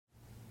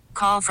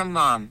Call from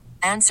mom.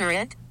 Answer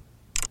it.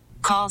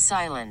 Call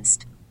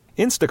silenced.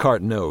 Instacart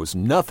knows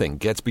nothing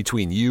gets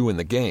between you and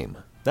the game.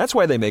 That's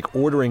why they make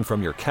ordering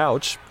from your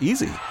couch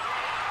easy.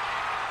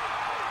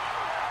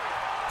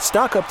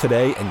 Stock up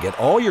today and get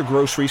all your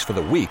groceries for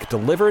the week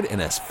delivered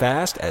in as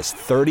fast as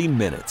 30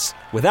 minutes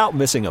without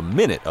missing a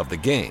minute of the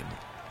game.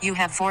 You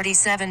have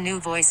 47 new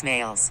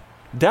voicemails.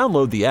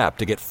 Download the app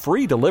to get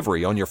free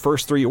delivery on your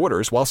first 3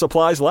 orders while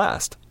supplies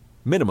last.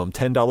 Minimum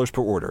 $10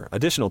 per order.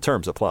 Additional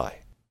terms apply.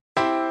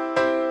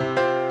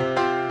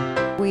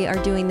 We are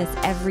doing this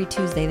every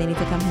Tuesday. They need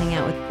to come hang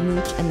out with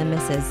Mooch and the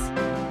missus.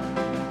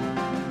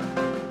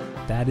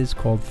 That is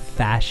called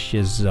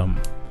fascism.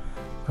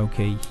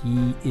 Okay,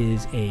 he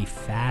is a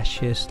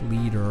fascist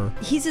leader.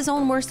 He's his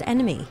own worst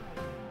enemy.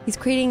 He's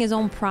creating his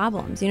own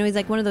problems. You know, he's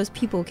like one of those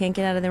people who can't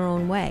get out of their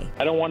own way.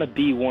 I don't want to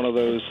be one of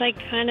those Trump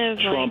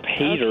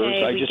haters.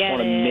 Okay, I just want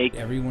to make...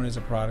 Everyone is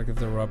a product of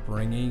their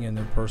upbringing and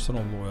their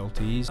personal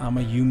loyalties. I'm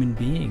a human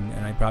being,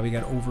 and I probably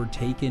got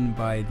overtaken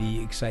by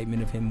the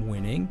excitement of him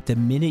winning. The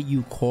minute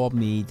you called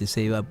me to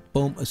say,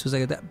 boom, as soon as I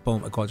got that,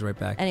 boom, I called you right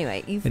back.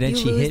 Anyway, you she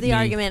lose hit the me.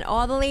 argument.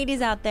 All the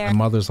ladies out there. My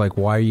mother's like,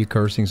 why are you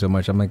cursing so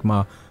much? I'm like,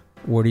 Ma,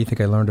 where do you think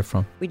I learned it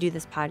from? We do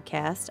this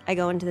podcast. I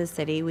go into the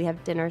city. We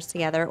have dinners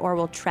together, or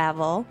we'll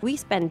travel. We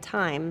spend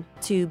time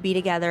to be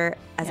together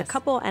as a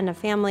couple and a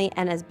family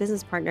and as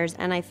business partners,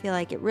 and I feel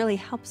like it really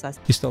helps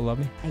us. You still love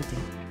me? I do. Okay,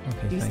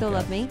 Do you thank still God.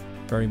 love me?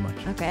 Very much.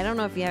 Okay, I don't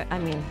know if you, let's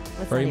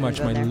Very not even much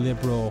go my there.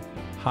 liberal,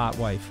 hot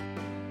wife.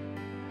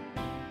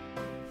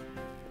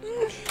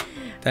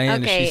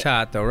 Diana, Okay. she's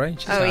hot though, right?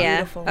 She's Oh, hot. yeah.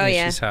 Beautiful. Oh,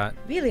 yeah. She's hot.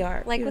 Really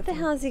are. Like, what the Beautiful.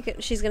 hell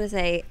is she's going to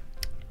say?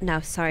 No,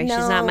 sorry, No,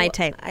 she's not my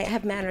type. I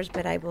have manners,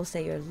 but I will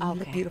say you're a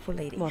Okay. beautiful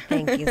lady. Well,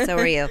 thank you. So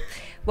are you.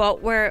 Well,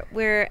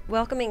 we're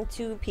welcoming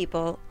 2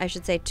 people, I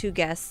should say 2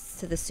 guests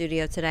to the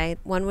studio today.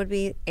 One would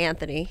be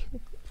Anthony,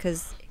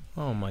 because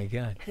Oh my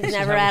God. he's This is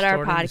never how at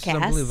we're our starting? This is podcast.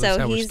 unbelievable. This is So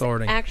how we're he's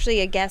starting. actually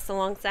a guest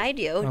alongside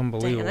you,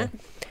 Unbelievable. Diana.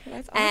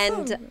 That's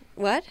awesome. And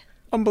what?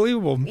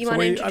 Unbelievable. You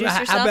wanna introduce How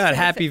yourself about to the-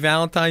 Happy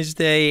Valentine's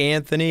Day,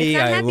 Anthony? It's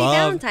not I Happy love.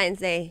 Valentine's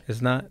Day.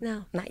 It's not?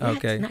 No. Not yet.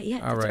 Okay. Not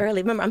yet. All It's right.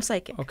 early. Remember, I'm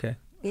psychic. Okay.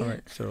 Yeah. All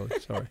right.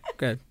 Sorry.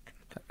 Good.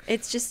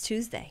 It's just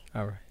Tuesday.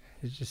 All right.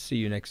 Just see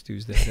you next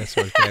Tuesday. That's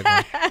our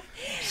tagline.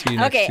 See you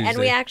next Okay, Tuesday. and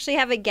we actually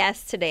have a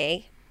guest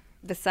today,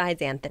 besides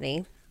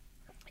Anthony.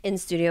 In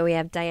studio, we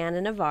have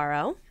Diana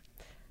Navarro.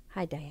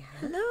 Hi, Diana.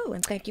 Hello,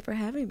 and thank you for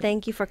having me.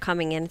 Thank you for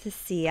coming in to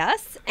see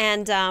us.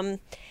 And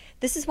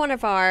this is one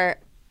of our,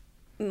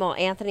 well,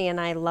 Anthony and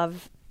I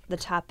love the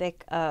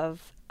topic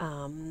of,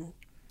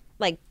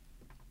 like,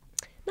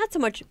 not so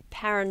much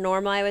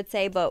paranormal, I would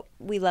say, but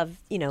we love,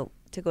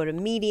 to go to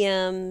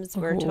mediums.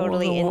 We're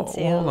totally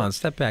into. Hold on.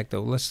 Step back,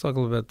 though. Let's talk a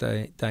little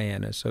about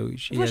Diana. So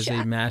she Well, has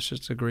a master's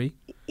degree.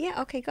 Yeah,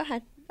 okay, go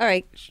ahead. All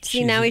right. See,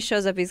 She's now a- he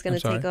shows up. He's going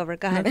to I'm take sorry. over.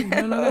 Go ahead.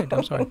 No,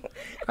 I'm sorry.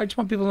 I just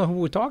want people to know who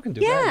we're talking to.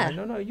 Go Yeah. ahead.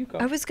 No, you go.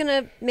 I was going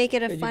to make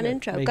it a Yeah, you fun go.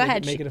 intro. Make Go it-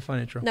 ahead. Make it a fun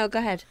intro. No, go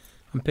ahead.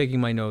 I'm picking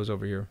my nose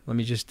over here. Let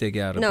me just dig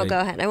out a No, big... go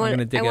ahead. I'm going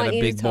to dig I out want a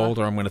you to big talk.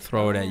 boulder. I'm going to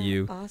throw it at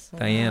you. Awesome.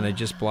 Diana,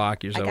 just block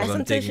I yourself. got as some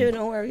I'm tissue. digging.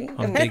 Don't worry.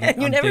 I'm digging.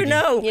 You I'm never digging-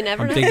 know. You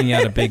never I'm know. digging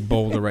out a big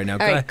boulder right now.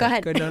 All right, go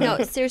ahead. Good, No,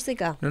 seriously,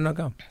 go. No,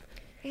 go.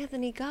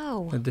 Anthony,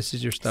 go. This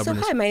is your So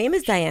stubbornness. hi, my name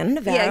is Diana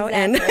Navarro, Yeah,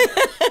 and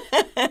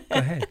Go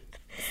ahead.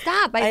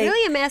 Stop. I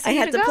really am asking I you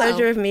had to the go.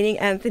 pleasure of meeting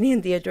Anthony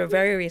and Deirdre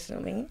very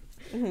recently.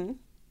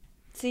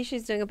 See,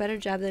 she's doing a better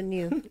job than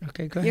you.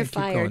 Okay, go ahead. You're Keep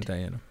going, fired.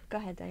 Diana. Go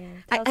ahead,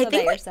 Diana. I Tell us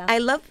think about yourself. I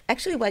love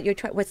actually what you're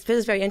trying. This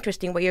is very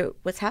interesting.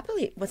 What's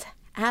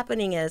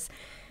happening is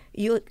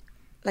you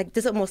like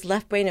this almost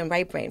left brain and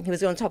right brain. He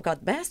was going to talk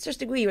about master's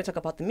degree. You were talking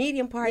about the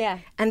medium part. Yeah.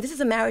 And this is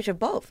a marriage of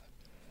both.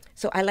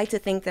 So I like to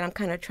think that I'm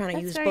kind of trying to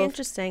That's use very both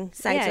interesting.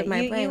 sides of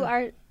my brain. You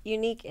are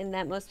unique in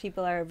that most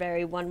people are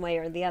very one way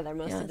or the other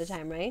most of the Yes.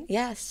 time, right?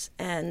 Yes,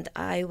 and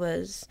I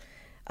was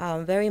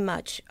very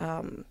much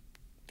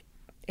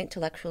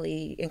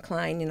intellectually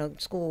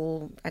inclined,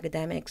 school,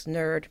 academics,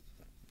 nerd,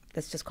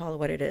 let's just call it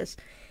what it is.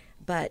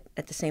 But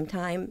at the same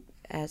time,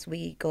 as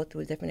we go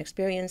through different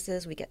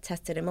experiences, we get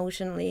tested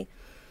emotionally.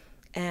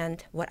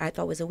 And what I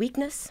thought was a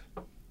weakness,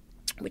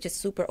 which is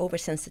super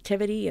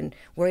oversensitivity and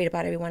worried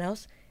about everyone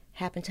else,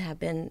 happened to have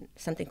been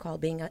something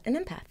called being an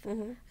empath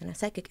and a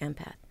psychic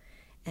empath.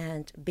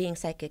 And being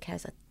psychic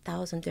has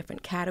 1,000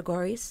 different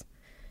categories.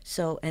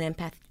 So an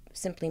empath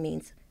simply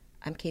means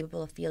I'm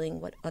capable of feeling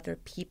what other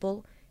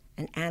people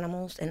and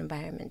animals and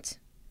environments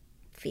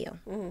feel.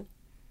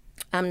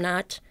 I'm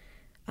not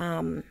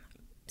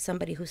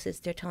somebody who sits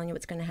there telling you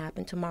what's going to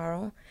happen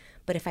tomorrow.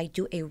 But if I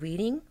do a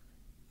reading,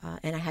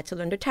 and I had to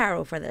learn the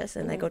tarot for this,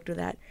 and I go through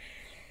that,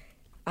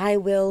 I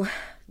will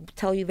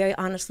tell you very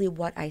honestly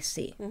what I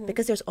see,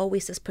 because there's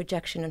always this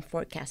projection and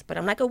forecast. But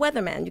I'm like a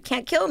weatherman; you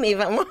can't kill me if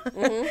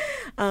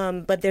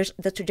I'm. But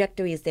the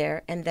trajectory is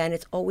there, and then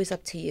it's always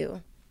up to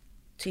you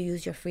to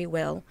use your free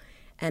will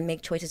and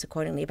make choices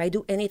accordingly. If I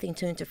do anything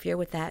to interfere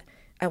with that,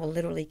 I will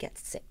literally get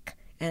sick,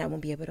 and I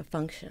won't be able to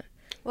function.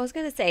 Well, I was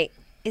going to say,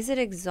 is it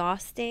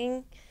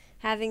exhausting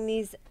having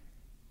these,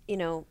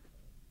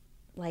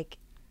 like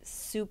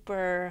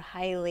super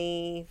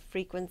highly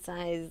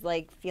frequentized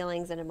like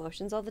feelings and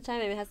emotions all the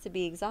time, it has to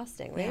be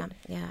exhausting, right?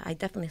 Yeah. I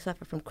definitely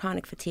suffer from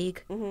chronic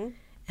fatigue,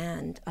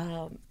 and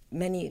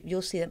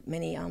you'll see that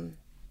many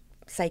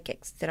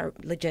psychics that are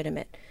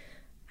legitimate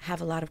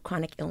have a lot of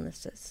chronic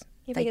illnesses.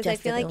 Yeah, because I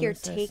feel like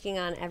illnesses. you're taking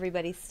on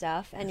everybody's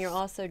stuff, and you're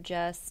also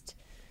just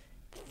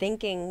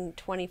thinking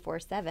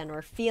 24/7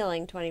 or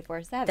feeling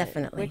 24/7.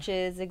 Definitely. Which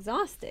is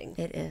exhausting.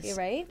 It is. You're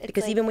right? It's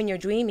Because like, even when you're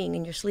dreaming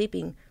and you're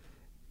sleeping,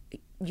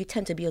 you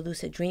tend to be a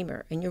lucid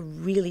dreamer, and you're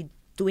really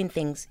doing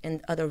things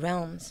in other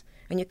realms.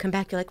 And you come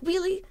back, you're like,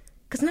 really?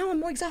 Because now I'm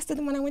more exhausted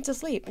than when I went to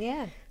sleep.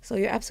 Yeah. So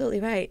you're absolutely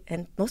right.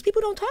 And most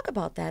people don't talk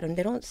about that, and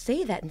they don't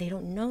say that, and they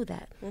don't know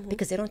that,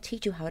 because they don't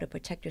teach you how to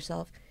protect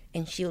yourself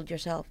and shield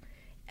yourself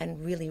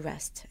and really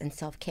rest and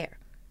self-care.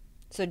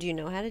 So do you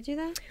know how to do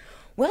that?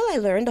 Well, I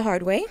learned the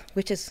hard way,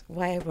 which is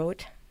why I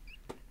wrote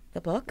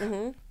the book,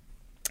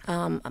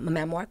 a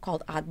memoir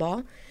called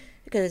Oddball,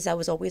 because I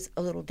was always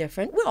a little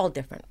different. We're all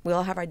different. We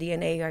all have our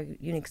DNA, our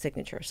unique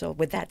signature. So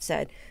with that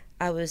said,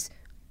 I was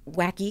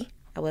wacky.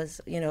 I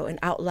was, an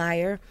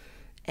outlier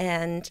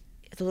and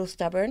a little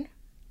stubborn.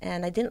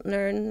 And I didn't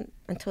learn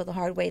until the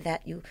hard way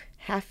that you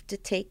have to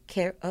take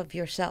care of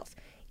yourself.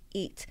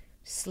 Eat,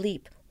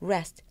 sleep,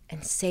 rest,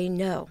 and say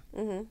no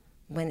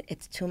when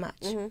it's too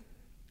much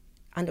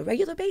on a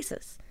regular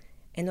basis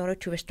in order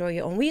to restore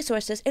your own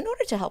resources, in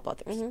order to help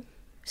others.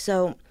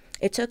 So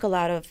it took a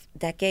lot of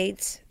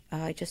decades.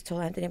 I just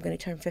told Anthony I'm going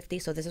to turn 50,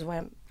 so this is why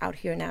I'm out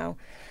here now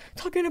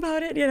talking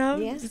about it,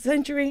 it's a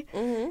century.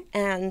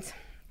 And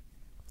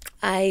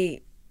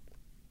I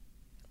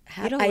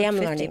am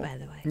 50, learning. by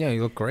the way. Yeah,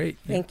 you look great.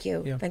 Thank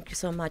you. Yeah. Thank you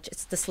so much.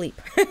 It's the sleep.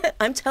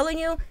 I'm telling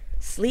you,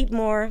 sleep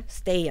more,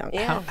 stay young.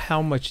 Yeah.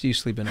 How much do you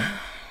sleep a night?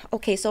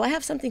 Okay, so I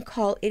have something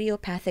called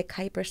idiopathic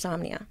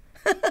hypersomnia.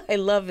 I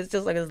love it's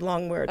just like this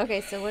long word.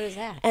 Okay, so what is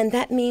that? And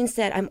that means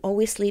that I'm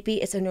always sleepy.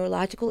 It's a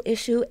neurological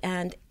issue,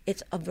 and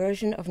it's a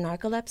version of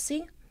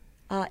narcolepsy,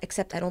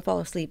 except I don't fall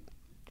asleep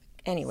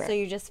anywhere. So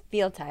you just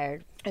feel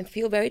tired. I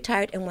feel very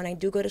tired, and when I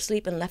do go to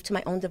sleep and left to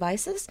my own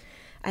devices,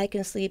 I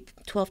can sleep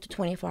 12 to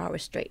 24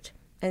 hours straight.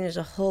 And there's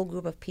a whole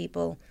group of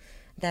people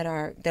that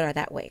are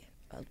that way.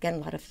 Again, a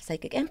lot of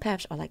psychic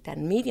empaths are like that,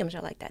 and mediums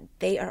are like that.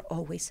 They are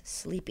always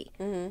sleepy.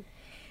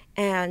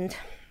 And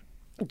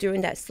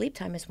during that sleep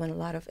time is when a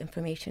lot of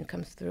information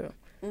comes through,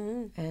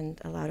 and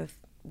a lot of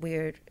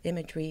weird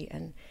imagery,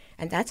 and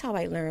that's how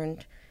I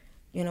learned,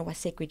 what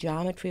sacred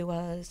geometry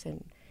was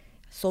and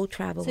soul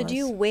travel was. So do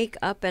you wake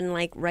up and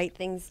like write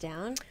things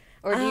down,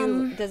 or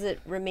does it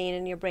remain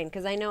in your brain?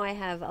 Because I know I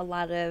have a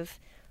lot of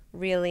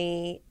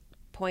really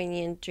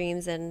poignant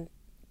dreams and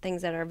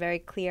things that are very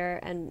clear,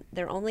 and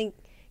they're only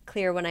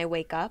clear when I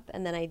wake up,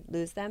 and then I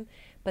lose them.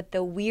 But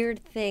the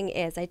weird thing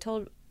is,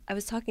 I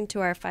was talking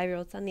to our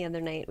 5-year-old son the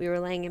other night. We were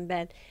laying in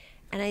bed,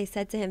 and I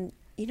said to him,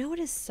 you know what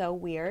is so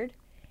weird?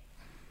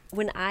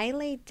 When I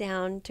lay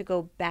down to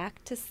go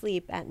back to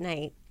sleep at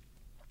night,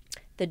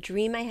 the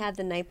dream I had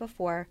the night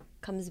before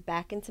comes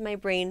back into my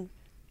brain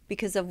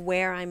because of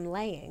where I'm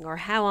laying or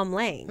how I'm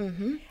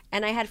laying.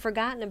 And I had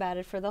forgotten about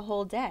it for the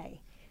whole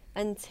day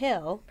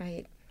until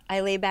I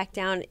lay back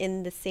down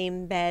in the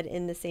same bed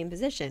in the same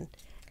position.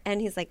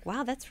 And he's like,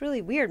 wow, that's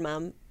really weird,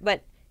 Mom.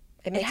 But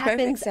it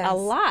happens a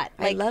lot.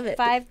 I love it.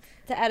 5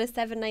 out of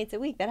 7 nights a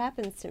week. That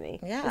happens to me.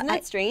 Yeah, Isn't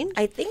that strange?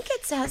 I think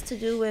it has to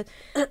do with,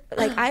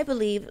 I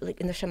believe,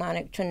 in the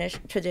shamanic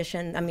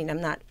tradition. I mean,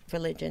 I'm not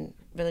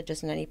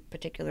religious in any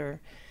particular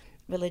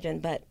religion,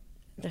 but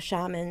the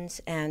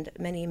shamans and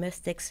many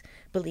mystics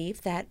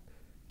believe that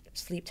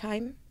sleep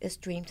time is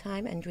dream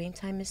time, and dream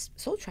time is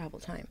soul travel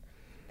time.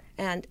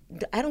 And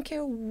I don't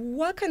care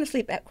what kind of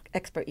sleep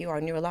expert you are,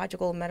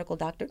 neurological, medical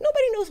doctor,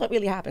 nobody knows what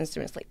really happens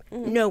during sleep.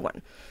 No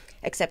one,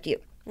 except you.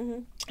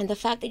 And the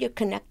fact that you're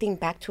connecting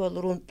back to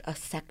a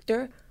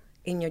sector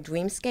in your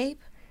dreamscape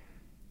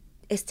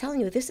is telling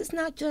you this is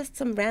not just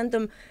some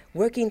random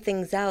working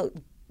things out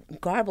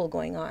garble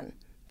going on.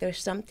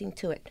 There's something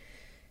to it.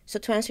 So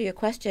to answer your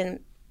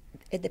question,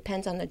 it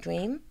depends on the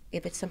dream.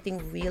 If it's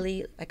something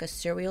really like a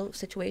serial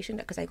situation,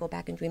 because I go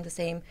back and dream the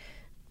same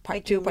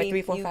part 2, part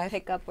 3, 4, 5. You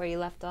pick up where you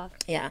left off?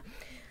 Yeah.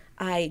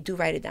 I do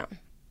write it down.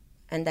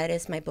 And that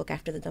is my book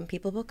after the Dumb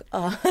People book.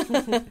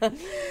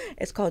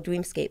 It's called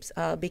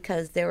Dreamscapes,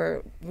 because there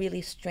were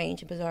really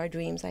strange and bizarre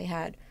dreams I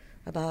had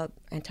about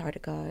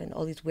Antarctica and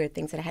all these weird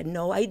things that I had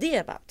no idea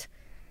about.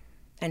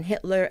 And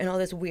Hitler and all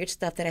this weird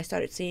stuff that I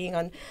started seeing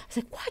on. I was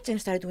like, what? And I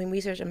started doing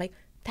research. I'm like,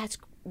 that's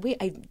weird.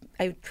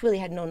 I truly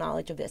had no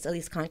knowledge of this, at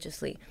least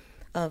consciously,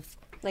 of...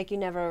 Like you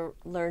never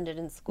learned it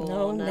in school?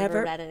 No,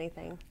 never read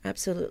anything?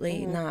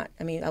 Absolutely not.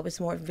 I mean, I was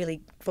more really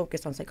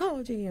focused on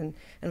psychology and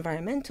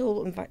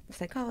environmental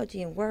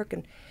psychology and work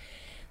and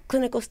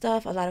clinical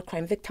stuff, a lot of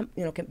crime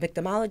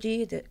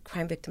victimology, the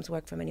crime victims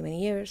work for many,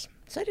 many years.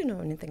 So I didn't know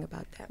anything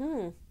about that.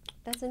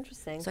 That's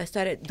interesting. So I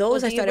started, Do you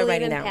writing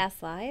believe in down.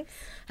 past lives?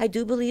 I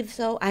do believe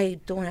so. I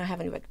don't have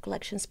any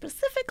recollection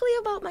specifically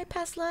about my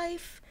past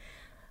life,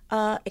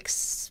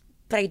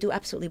 But I do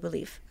absolutely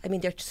believe. I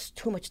mean, there's just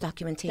too much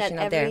documentation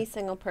that out there. every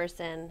single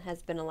person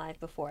has been alive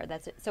before.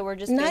 That's it. So we're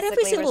just Not every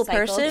basically single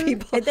recycled person.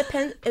 people.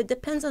 It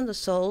depends on the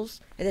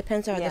souls. It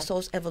depends on the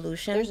soul's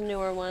evolution. There's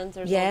newer ones.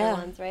 There's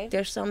older ones, right?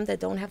 There's some that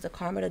don't have the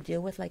karma to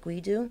deal with like we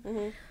do.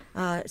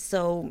 Mm-hmm.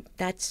 So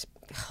that's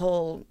the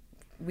whole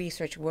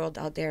research world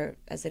out there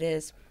as it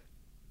is.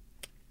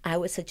 I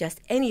would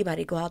suggest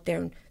anybody go out there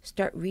and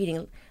start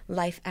reading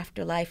Life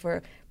After Life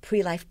or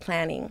Pre-Life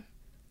Planning.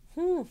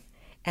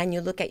 And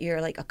you look at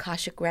your like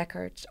Akashic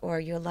records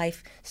or your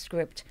life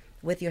script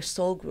with your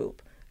soul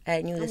group,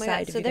 and you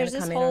decide if so you're going to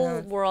come in or not.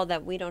 there's this whole world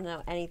that we don't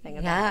know anything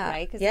about,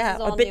 right? This is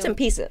all or bits new and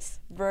pieces.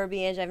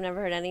 verbiage. I've never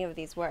heard any of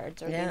these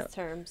words or these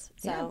terms.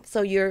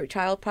 So your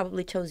child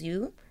probably chose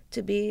you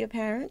to be a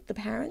parent, the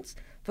parents,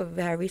 for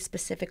very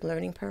specific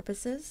learning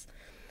purposes.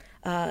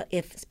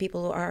 If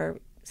people are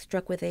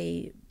struck with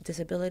a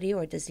disability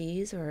or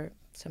disease or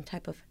some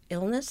type of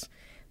illness,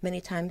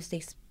 many times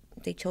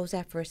they chose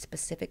that for a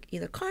specific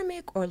either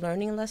karmic or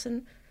learning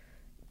lesson.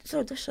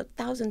 So there's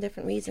 1,000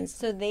 different reasons.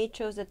 So they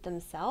chose it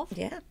themselves?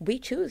 Yeah, we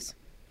choose.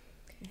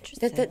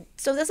 Interesting.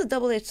 So there's a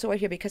double-edged sword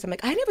here because I'm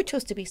like, I never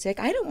chose to be sick.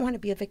 I don't want to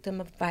be a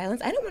victim of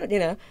violence. I don't want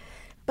to,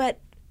 But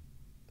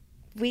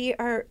we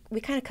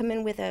kind of come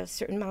in with a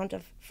certain amount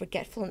of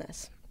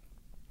forgetfulness.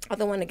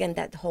 Other one, again,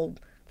 that whole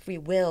free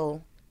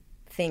will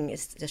thing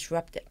is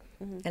disrupted.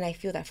 And I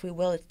feel that free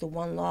will is the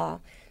one law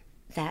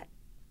that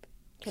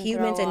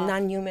humans and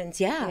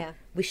non-humans,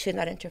 we should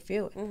not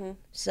interfere with.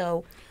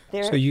 So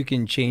you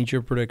can change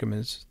your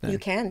predicaments then. You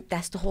can.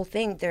 That's the whole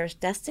thing. There's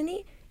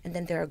destiny, and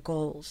then there are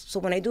goals. So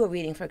when I do a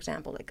reading, for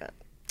example, like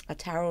a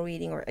tarot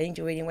reading or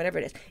angel reading, whatever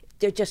it is,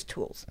 they're just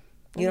tools.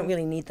 You don't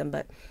really need them,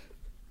 but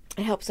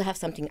it helps to have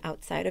something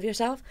outside of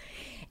yourself.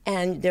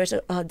 And there's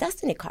a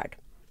destiny card,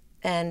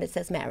 and it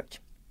says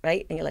marriage,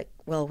 right? And you're like,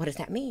 well, what does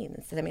that mean?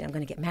 It says, I mean, I'm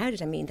going to get married. Does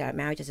that mean that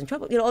marriage is in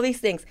trouble? All these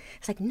things.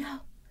 It's like,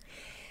 no.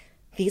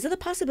 These are the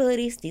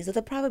possibilities, these are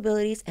the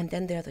probabilities, and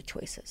then there are the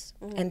choices.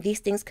 And these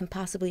things can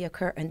possibly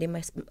occur, and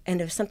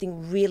there's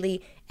something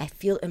really I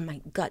feel in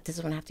my gut. This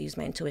is when I have to use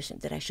my intuition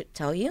that I should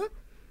tell you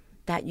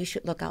that you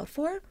should look out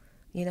for.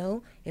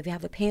 If you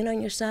have a pain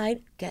on your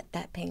side, get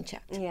that pain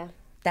checked. Yeah,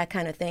 that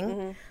kind of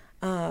thing.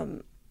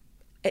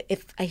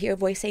 If I hear a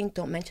voice saying,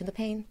 "Don't mention the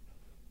pain,"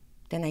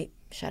 then I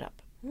shut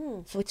up.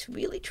 So it's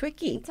really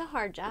tricky. It's a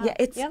hard job. Yeah,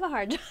 you have a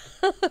hard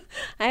job.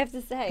 I have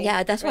to say.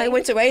 Yeah, that's why I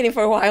went to writing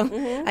for a while.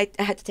 I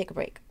had to take a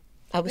break.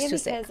 I was too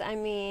sick. Because I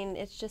mean,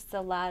 it's just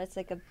a lot. It's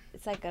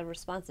like a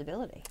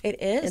responsibility.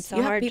 It is.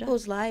 You have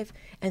people's life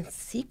and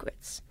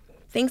secrets,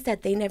 things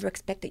that they never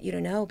expected you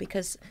to know,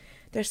 because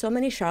there's so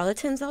many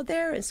charlatans out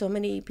there and so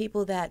many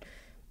people that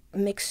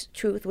mix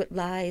truth with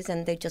lies,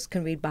 and they just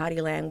can read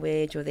body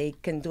language, or they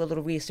can do a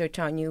little research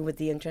on you with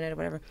the internet or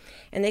whatever,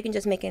 and they can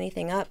just make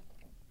anything up.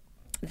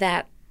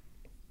 That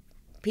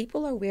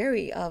people are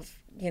wary of,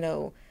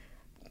 Oh,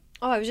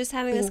 I was just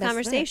having this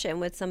conversation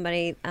with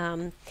somebody.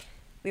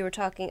 We were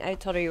talking. I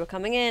told her you were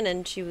coming in,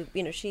 and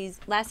she's.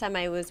 Last time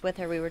I was with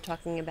her, we were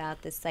talking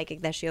about this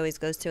psychic that she always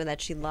goes to and that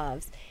she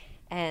loves,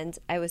 and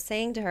I was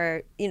saying to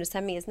her,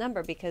 send me his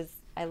number because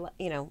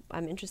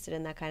I'm interested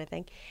in that kind of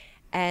thing,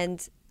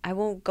 and I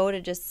won't go to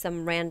just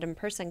some random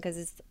person because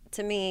it's,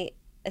 to me,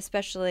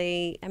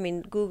 especially. I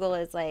mean, Google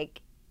is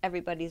like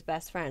everybody's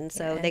best friend,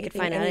 so they could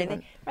find out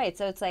anything. Right,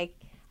 so it's like,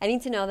 I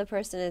need to know the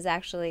person is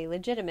actually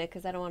legitimate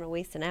because I don't want to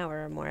waste an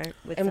hour or more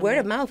with And word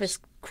of mouth is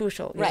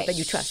crucial, right? That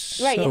you trust.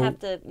 Right, you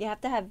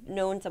have to have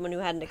known someone who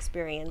had an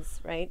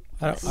experience, right?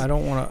 I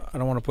don't want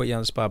to put you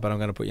on the spot, but I'm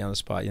going to put you on the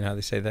spot. You know how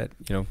they say that,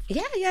 Yeah.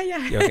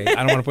 Okay, I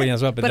don't want to put you on the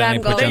spot, but then I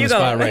put you on the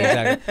spot, right?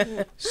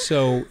 Exactly.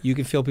 So you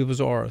can feel people's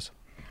auras.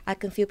 I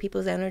can feel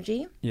people's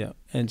energy. Yeah,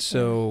 and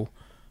so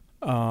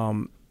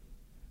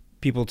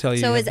people tell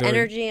you. So is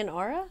energy an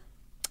aura?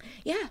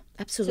 Yeah,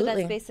 absolutely. So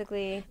that's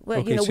basically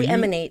we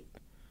emanate.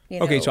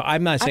 Okay, so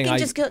I'm not saying I can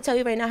just tell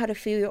you right now how to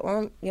feel your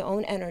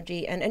own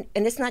energy, and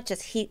it's not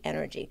just heat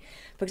energy.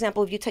 For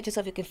example, if you touch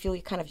yourself, you can feel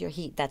your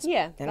heat. That's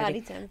energy.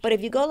 Body temperature. But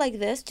if you go like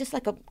this, just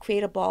like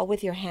create a ball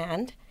with your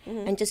hand,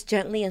 and just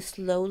gently and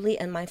slowly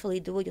and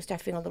mindfully do it, you'll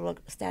start feeling a little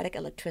static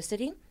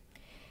electricity,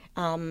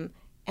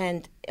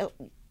 and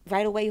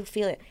right away you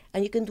feel it.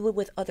 And you can do it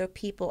with other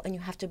people, and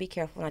you have to be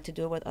careful not to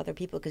do it with other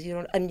people because you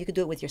don't. And you can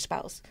do it with your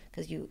spouse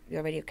because you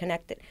already are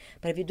connected.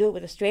 But if you do it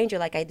with a stranger,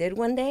 like I did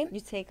one day, you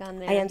take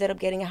on I ended up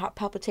getting a heart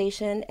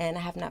palpitation, and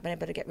I have not been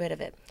able to get rid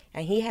of it.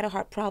 And he had a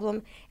heart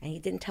problem, and he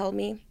didn't tell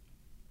me.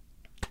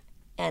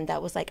 And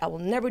that was like, I will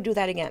never do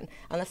that again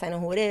unless I know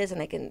who it is and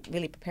I can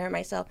really prepare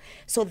myself.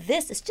 So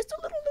this is just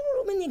a little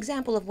mini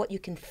example of what you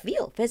can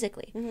feel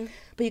physically,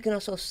 but you can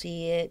also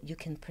see it. You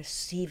can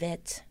perceive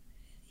it.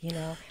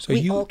 So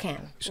we all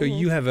can. So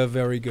you have a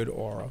very good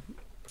aura.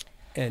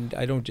 And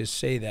I don't just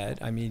say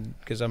that. I mean,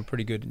 because I'm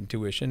pretty good at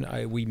intuition.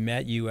 We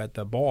met you at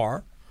the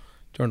bar,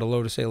 turned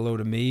hello to say hello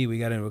to me. We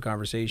got into a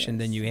conversation.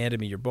 Then you handed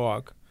me your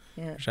book,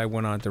 which I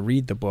went on to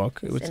read the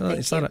book.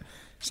 It's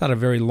not a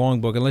very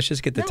long book. And let's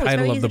just get the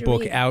title of the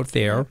book out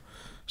there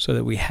so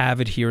that we have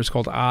it here. It's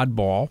called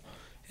Oddball.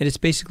 And it's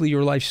basically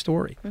your life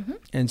story.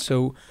 And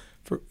so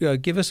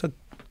give us a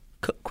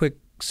quick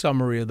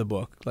summary of the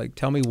book. Like,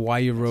 tell me why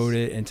you wrote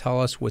it and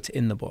tell us what's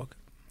in the book.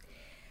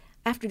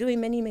 After doing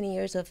many, many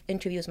years of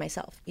interviews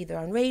myself, either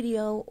on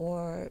radio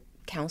or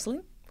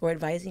counseling or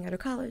advising at a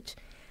college,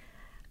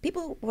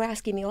 people were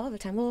asking me all the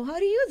time, well, how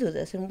do you do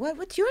this? And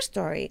what's your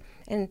story?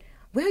 And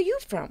where are you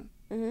from?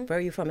 Where are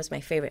you from is my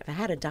favorite. If I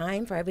had a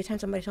dime for every time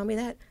somebody told me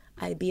that,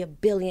 I'd be a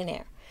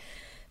billionaire.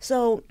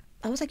 So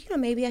I was like,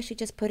 maybe I should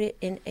just put it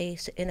in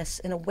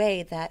a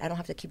way that I don't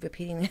have to keep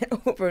repeating it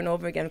over and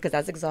over again, because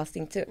that's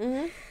exhausting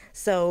too.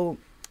 So,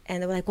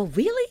 and they were like, well,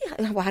 really?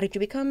 Well, how did you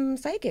become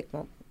psychic?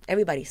 Well,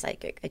 everybody's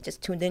psychic. I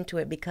just tuned into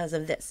it because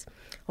of this.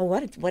 Well,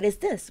 what is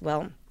this?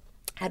 Well,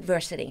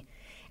 adversity.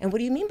 And what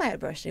do you mean by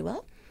adversity?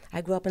 Well, I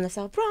grew up in the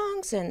South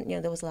Bronx, and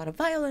there was a lot of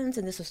violence,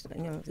 and this was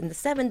in the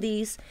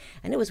 70s,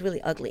 and it was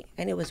really ugly,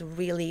 and it was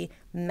really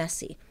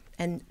messy.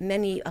 And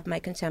many of my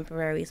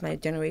contemporaries, my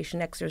Generation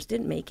Xers,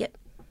 didn't make it,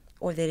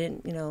 or they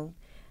didn't,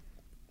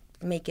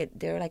 make it.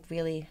 They're like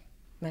really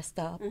messed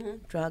up,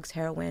 drugs,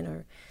 heroin,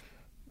 or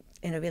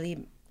in a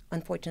really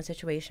unfortunate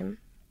situation.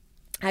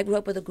 I grew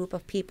up with a group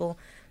of people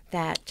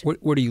that...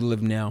 Where do you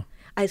live now?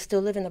 I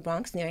still live in the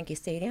Bronx, near Yankee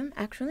Stadium,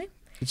 actually.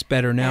 It's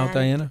better now, And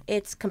Diana?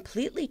 It's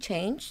completely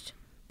changed,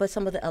 but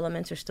some of the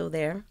elements are still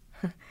there.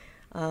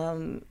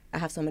 I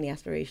have so many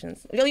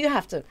aspirations. Well, you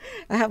have to.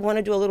 I want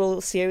to do a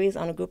little series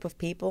on a group of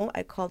people.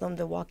 I call them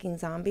the Walking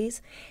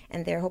Zombies,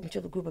 and they're a whole bunch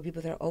of a group of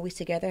people that are always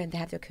together, and they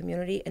have their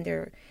community, and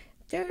they're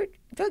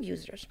drug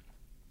users.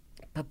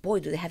 But boy,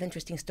 do they have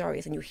interesting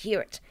stories, and you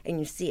hear it and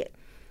you see it.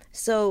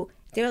 So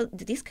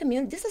these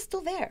communities, this is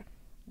still there.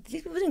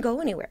 These people didn't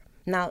go anywhere.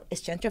 Now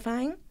it's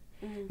gentrifying.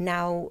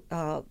 Now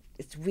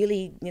it's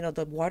really,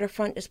 the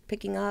waterfront is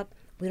picking up.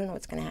 We don't know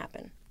what's going to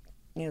happen.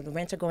 The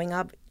rents are going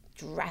up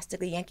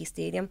drastically. Yankee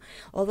Stadium,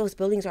 all those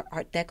buildings are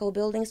Art Deco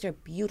buildings. They're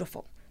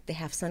beautiful. They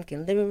have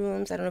sunken living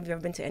rooms. I don't know if you've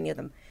ever been to any of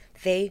them.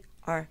 They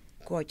are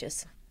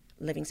gorgeous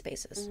living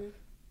spaces.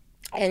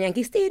 And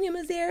Yankee Stadium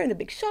is there, and the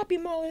big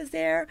shopping mall is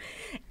there.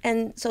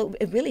 And so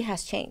it really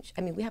has changed.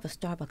 I mean, we have a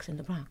Starbucks in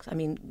the Bronx. I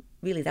mean,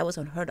 really, that was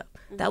unheard of.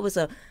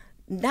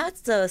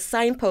 That's a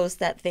signpost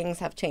that things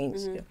have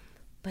changed.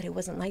 But it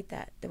wasn't like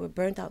that. There were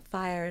burnt out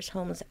fires,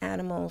 homeless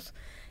animals.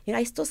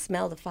 I still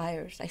smell the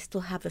fires. I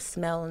still have the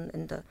smell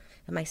in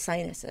my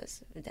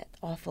sinuses. That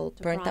awful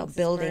burnt out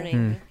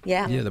building.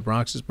 Yeah. Yeah, the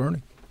Bronx is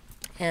burning.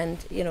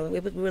 And we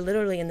were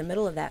literally in the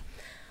middle of that.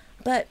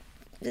 But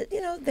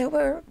there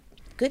were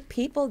good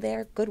people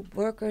there, good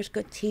workers,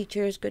 good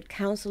teachers, good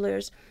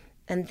counselors,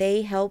 and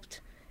they helped.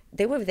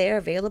 They were there,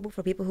 available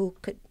for people who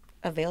could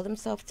avail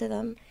themselves to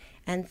them.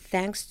 And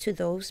thanks to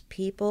those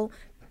people,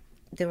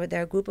 there were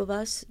a group of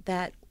us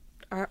that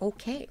are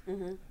okay.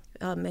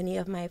 Many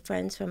of my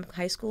friends from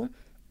high school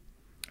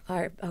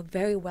are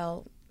very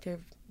well. They're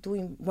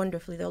doing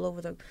wonderfully. They're all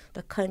over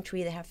the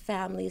country. They have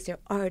families. They're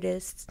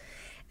artists.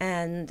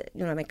 And,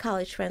 my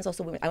college friends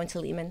also, I went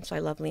to Lehman, so I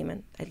love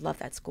Lehman. I love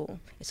that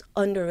school. It's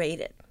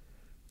underrated.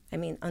 I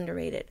mean,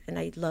 underrated. And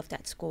I love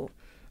that school.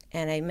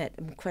 And I met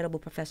incredible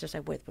professors. I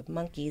worked with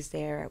monkeys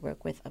there. I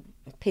worked with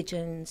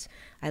pigeons.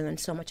 I learned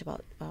so much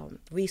about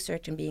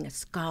research and being a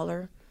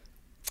scholar.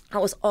 I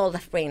was all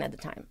left brain at the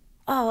time.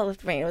 All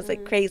left brain. It was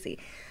like crazy.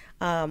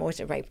 Or was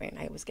it right brain?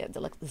 I always get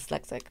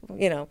dyslexic,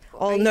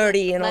 all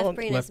nerdy and all. Left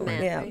brain is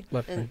math, yeah. right?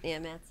 Left brain. Yeah,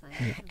 math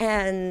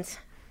science.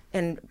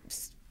 And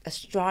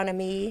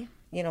astronomy,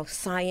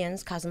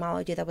 science,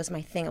 cosmology, that was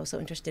my thing. I was so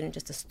interested in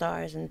just the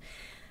stars. And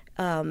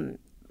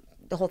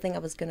the whole thing, I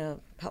was going to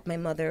help my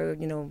mother,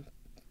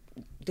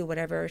 do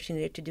whatever she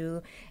needed to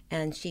do.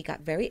 And she got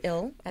very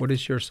ill. What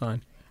is your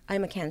sign?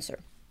 I'm a Cancer.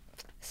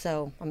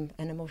 So I'm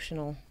an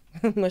emotional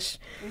mush.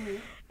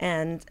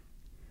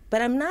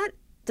 But I'm not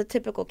the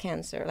typical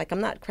Cancer. Like, I'm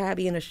not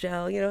crabby in a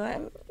shell.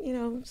 I'm,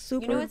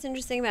 super. You know what's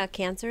interesting about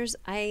Cancers?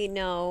 I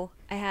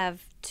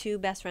have two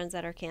best friends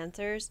that are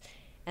Cancers,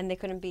 and they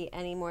couldn't be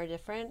any more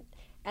different.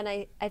 And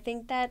I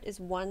think that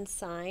is one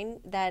sign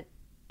that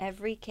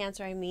every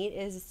Cancer I meet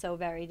is so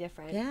very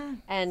different. Yeah.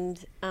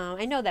 And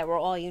I know that we're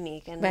all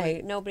unique, and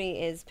right. nobody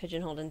is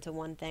pigeonholed into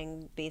one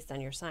thing based on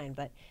your sign.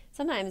 But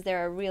sometimes there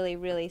are really,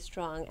 really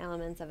strong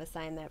elements of a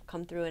sign that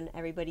come through in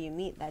everybody you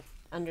meet that's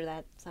under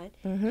that sign.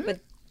 But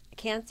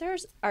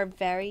Cancers are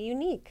very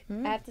unique,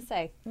 I have to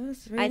say.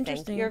 That's really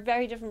interesting. Think you're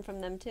very different from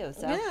them too.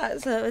 So yeah,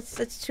 so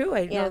it's true.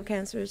 I know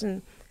Cancers,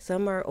 and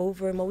some are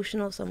over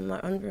emotional, some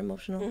are under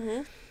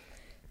emotional.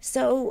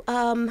 So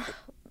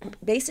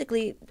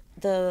basically,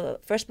 the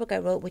first book I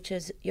wrote, which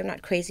is You're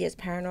Not Crazy as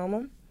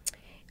Paranormal,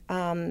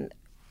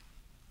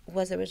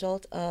 was a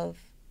result of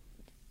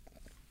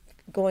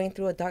going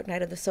through a dark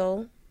night of the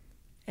soul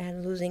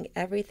and losing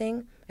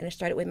everything. And it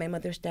started with my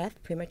mother's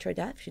death, premature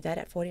death. She died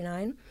at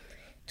 49.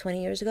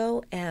 20 years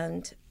ago,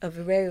 and a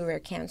very rare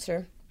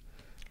cancer,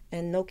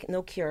 and no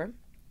cure.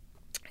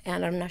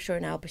 And I'm not sure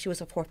now, but she was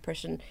the fourth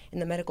person in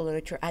the medical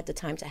literature at the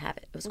time to have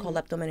it. It was called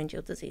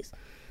leptomeningeal disease.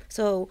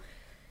 So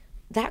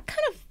that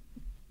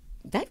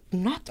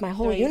knocked my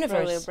whole universe.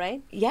 For a loop,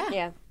 right?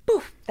 Yeah.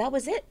 Poof, that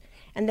was it.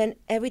 And then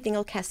everything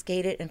else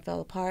cascaded and fell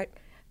apart.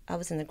 I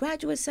was in the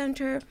graduate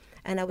center,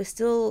 and I was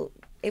still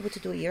able to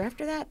do a year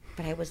after that,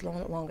 but I was no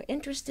longer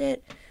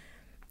interested.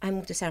 I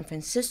moved to San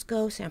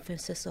Francisco. San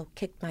Francisco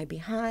kicked my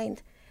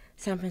behind.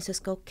 San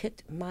Francisco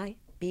kicked my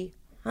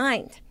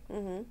behind.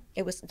 Mm-hmm.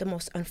 It was the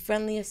most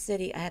unfriendliest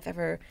city I have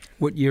ever.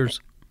 What years?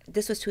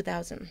 This was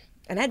 2000.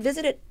 And I'd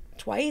visited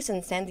twice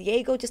in San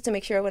Diego just to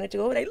make sure I wanted to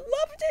go, and I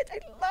loved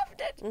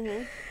it.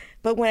 Mm-hmm.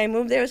 But when I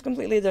moved there, it was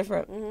completely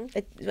different.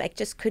 Mm-hmm. I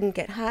just couldn't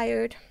get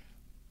hired.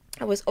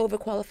 I was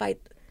overqualified,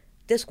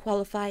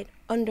 disqualified,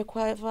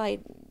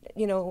 underqualified.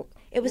 You know,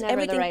 it was never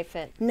everything. The right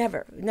fit.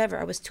 Never.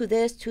 I was too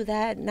this, too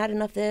that, not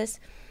enough this.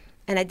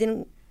 And I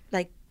didn't,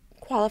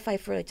 qualify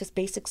for just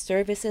basic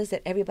services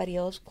that everybody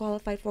else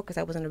qualified for because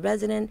I wasn't a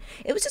resident.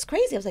 It was just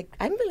crazy. I was like,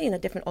 I'm really in a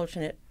different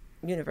alternate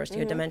universe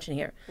here, dimension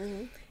here.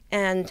 Mm-hmm.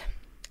 And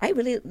I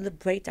really lived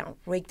breakdown.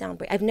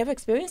 I've never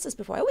experienced this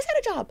before. I always had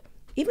a job,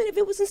 even if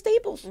it was in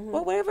Staples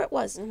or wherever it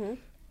was. Mm-hmm.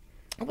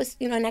 I was,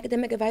 an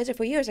academic advisor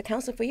for years, a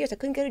counselor for years. I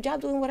couldn't get a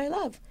job doing what I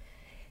love.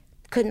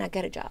 Could not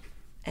get a job.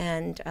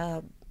 And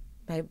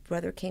my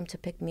brother came to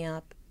pick me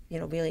up,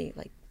 really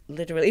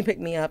literally pick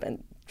me up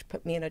and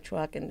put me in a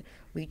truck, and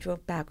we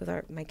drove back with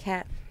my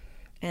cat.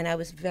 And I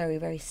was very,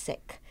 very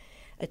sick.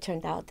 It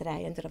turned out that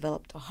I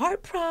developed a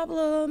heart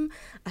problem.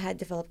 I had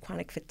developed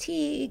chronic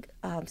fatigue,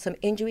 some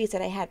injuries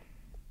that I had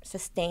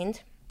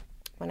sustained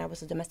when I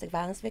was a domestic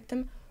violence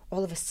victim.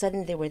 All of a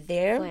sudden, they were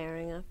there.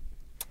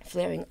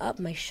 Flaring up.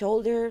 My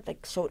shoulder,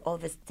 showed all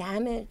this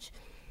damage.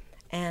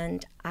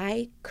 And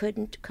I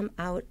couldn't come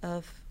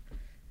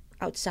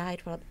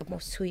outside for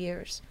almost 2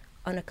 years,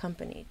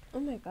 unaccompanied. Oh,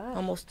 my God.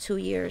 Almost 2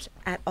 years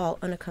at all,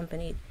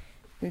 unaccompanied.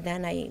 And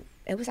then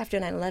it was after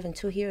 9/11,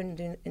 too, here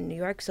in New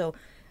York, so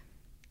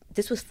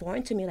this was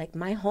foreign to me.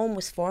 My home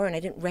was foreign.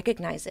 I didn't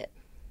recognize it.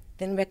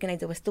 Didn't recognize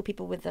there were still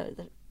people with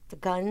the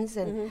guns,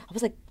 and I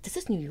was like, this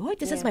is New York?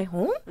 This is my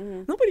home?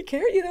 Nobody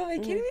cared, are you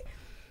kidding me?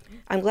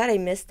 I'm glad I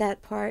missed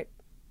that part,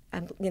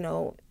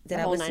 that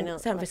I was in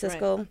San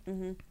Francisco,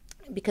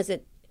 because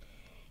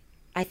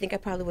I think I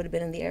probably would have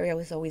been in the area. I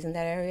was always in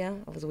that area.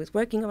 I was always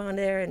working around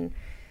there, and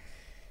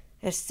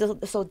it's still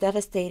so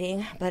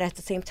devastating. But at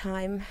the same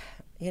time,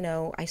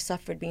 I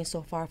suffered being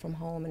so far from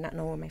home and not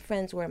knowing where my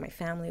friends were, my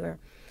family were.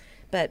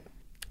 But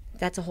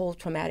that's a whole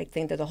traumatic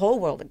thing that the whole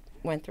world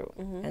went through,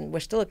 and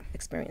we're still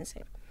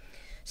experiencing.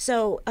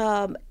 So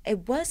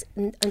it was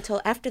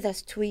until after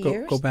those 2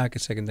 years. Go back a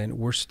second then.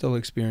 We're still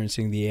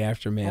experiencing the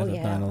aftermath of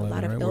 9/11,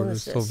 right? We're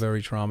still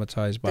very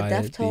traumatized by it. The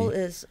death toll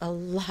is a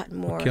lot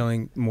more.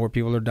 More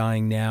people are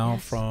dying now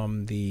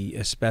from the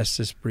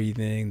asbestos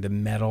breathing, the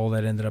metal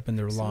that ended up in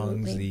their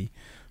lungs, the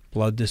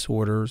blood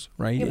disorders,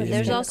 right? Yeah, but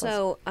there's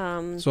also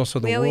it's also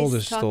the world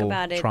is still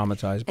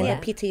traumatized by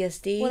it.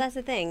 PTSD. Well, that's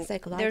the thing.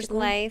 There's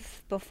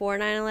life before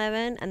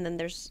 9/11, and then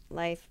there's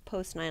life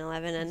post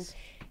 9/11, and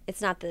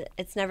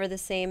it's never the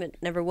same. It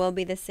never will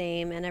be the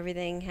same, and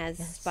everything has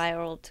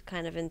spiraled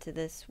kind of into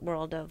this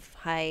world of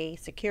high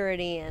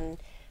security and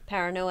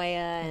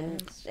paranoia,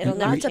 and it'll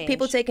never change. Lots of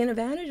people taking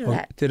advantage of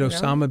that. Did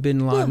Osama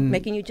bin Laden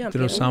making you jump?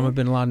 Did Osama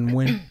bin Laden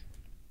win?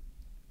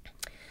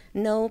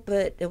 No,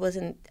 but it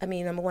wasn't. I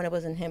mean, number one, it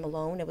wasn't him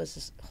alone. It was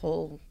this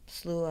whole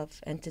slew of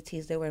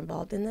entities that were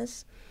involved in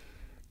this.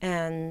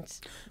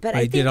 But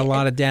I did a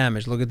lot of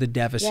damage. Look at the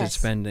deficit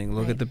spending.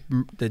 Look at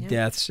the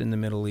deaths in the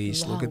Middle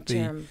East. Look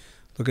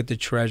at the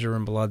treasure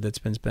and blood that's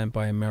been spent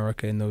by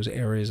America in those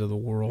areas of the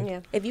world.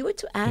 Yeah. If you were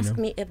to ask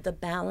me if the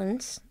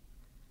balance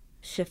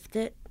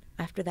shifted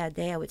after that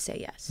day, I would say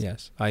yes.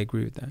 Yes, I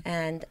agree with that.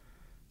 And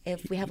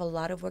if we have a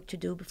lot of work to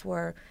do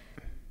before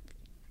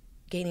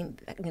gaining,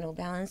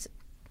 balance,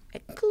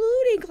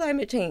 including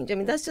climate change. I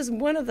mean, that's just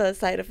one of the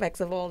side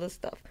effects of all this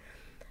stuff.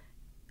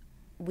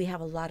 We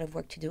have a lot of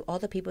work to do. All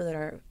the people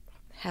that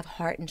have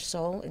heart and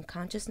soul and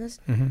consciousness,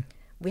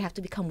 we have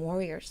to become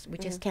warriors. We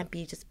just can't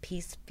be just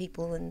peace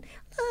people and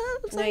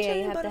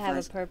you have to have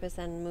a purpose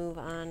and move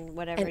on,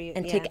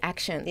 and take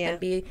action and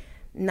be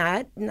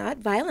not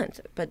violent,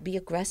 but be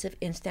aggressive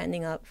in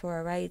standing up for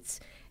our rights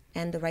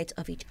and the rights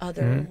of each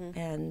other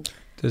and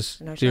Does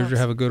Deirdre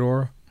have a good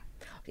aura?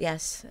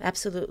 Yes,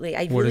 absolutely.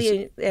 I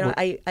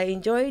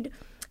enjoyed.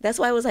 That's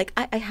why I was like,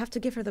 I have to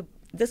give her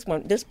this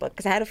book,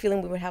 because I had a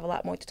feeling we would have a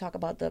lot more to talk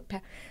about the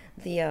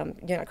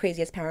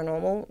Crazy as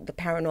Paranormal, the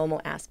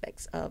paranormal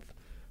aspects of.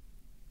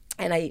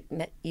 And I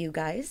met you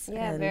guys.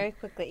 Yeah, very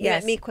quickly. You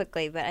met me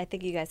quickly, but I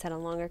think you guys had a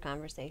longer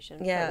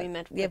conversation. Yeah, we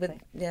met quickly.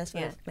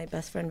 My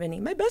best friend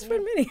Vinny. My best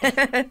friend Vinny.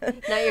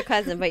 Not your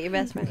cousin, but your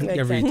best friend.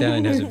 Every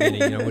Italian has a Vinny.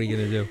 What are you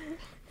gonna do?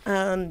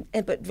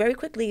 But very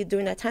quickly,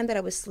 during that time that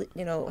I was,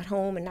 at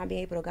home and not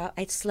being able to go out,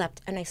 I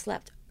slept and I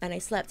slept and I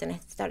slept, and I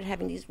started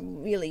having these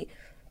really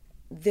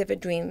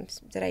vivid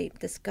dreams that I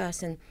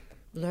discuss, and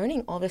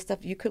learning all this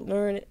stuff you could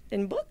learn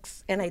in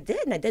books, and I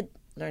did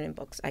learn in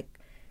books. I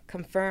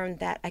confirmed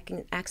that I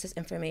can access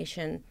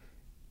information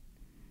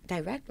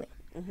directly,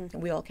 and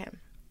we all can,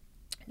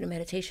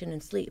 meditation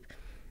and sleep.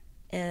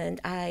 And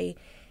I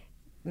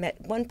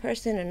met one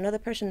person and another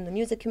person in the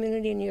music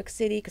community in New York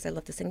City, because I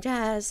love to sing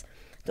jazz.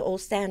 The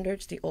old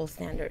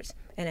standards.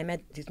 And I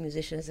met these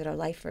musicians that are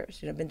lifers,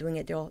 been doing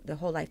it their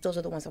whole life. Those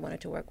are the ones I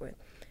wanted to work with.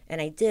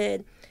 And I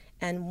did.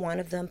 And one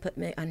of them put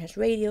me on his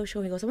radio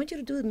show. He goes, I want you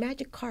to do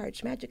magic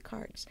cards.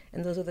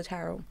 And those are the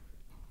tarot.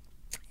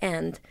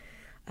 And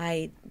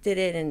I did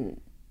it, and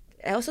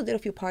I also did a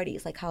few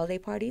parties, like holiday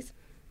parties.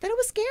 Then I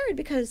was scared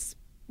because,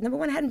 number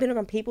one, I hadn't been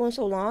around people in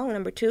so long. And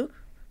number two,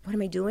 what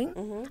am I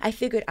doing? I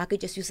figured I could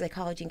just use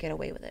psychology and get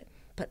away with it.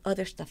 But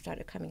other stuff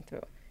started coming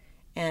through.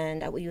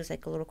 And I would use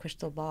like a little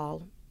crystal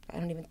ball. I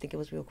don't even think it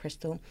was real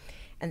crystal.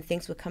 And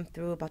things would come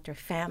through about their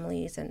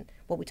families and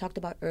what we talked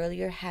about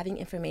earlier, having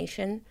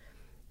information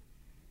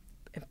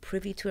and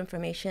privy to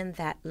information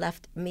that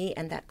left me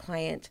and that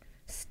client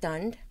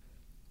stunned.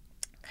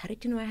 How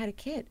did you know I had a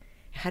kid?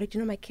 How did you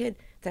know my kid?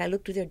 That I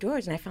looked through their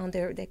drawers and I found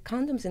their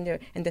condoms in there,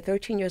 and they're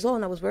 13 years old,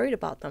 and I was worried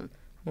about them.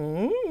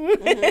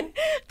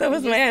 That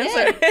was my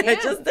answer. I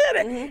just did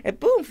it. And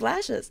boom,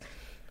 flashes.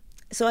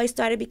 So I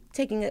started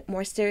taking it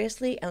more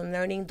seriously and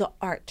learning the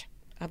art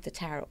of the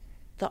tarot,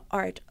 the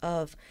art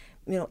of,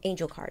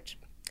 angel cards,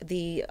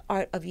 the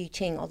art of I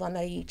Ching, although I'm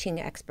not a I Ching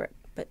expert,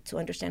 but to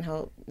understand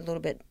how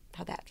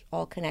that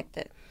all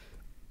connected.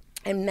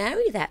 And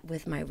marry that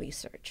with my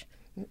research,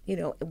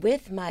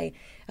 with my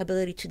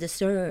ability to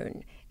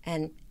discern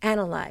and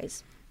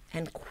analyze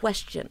and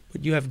question.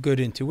 But you have good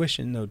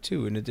intuition, though,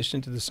 too, in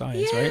addition to the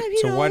science, Yeah, right?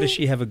 So why does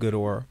she have a good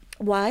aura?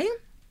 Why?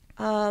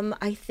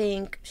 I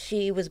think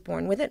she was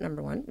born with it,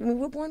 number one. We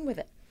were born with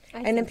it.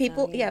 And then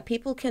people,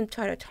 people can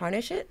try to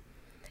tarnish it,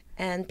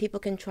 and people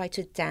can try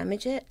to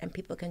damage it, and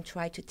people can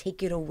try to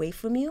take it away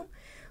from you.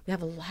 We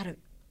have a lot of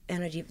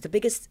energy. The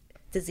biggest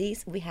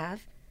disease we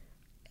have,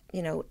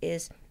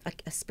 is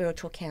a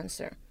spiritual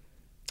cancer.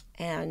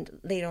 And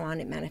later on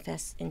it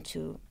manifests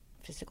into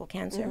physical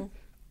cancer.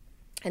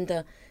 And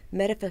the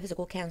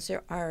metaphysical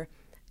cancer are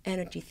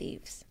energy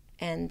thieves.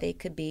 And they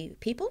could be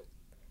people.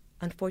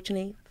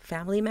 Unfortunately,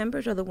 family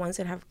members are the ones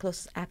that have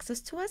closest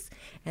access to us.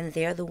 And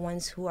they're the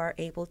ones who are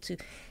able to,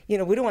 we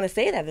don't want to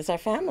say that, it's our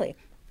family.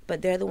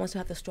 But they're the ones who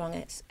have the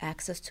strongest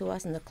access to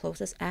us and the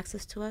closest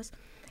access to us.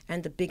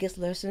 And the biggest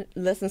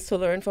lessons to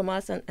learn from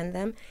us and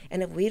them.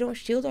 And if we don't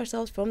shield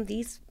ourselves from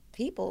these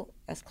people,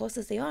 as close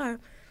as they are,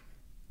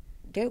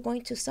 they're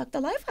going to suck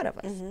the life out of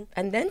us.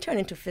 And then turn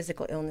into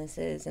physical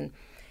illnesses and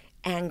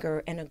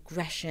anger and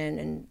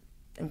aggression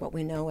and what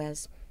we know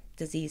as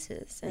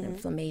diseases and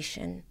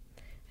inflammation.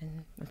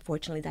 And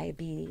unfortunately,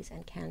 diabetes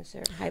and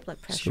cancer, high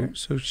blood pressure.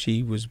 So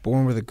she was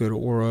born with a good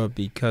aura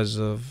because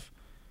of...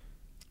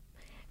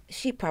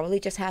 She probably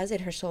just has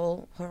it, her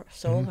soul, her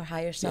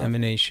higher self. The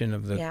emanation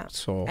of the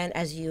soul. And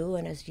as you.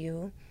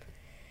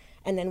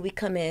 And then we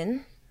come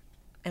in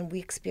and we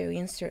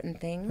experience certain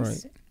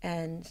things. Right.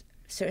 And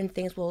certain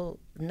things will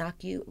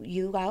knock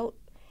you out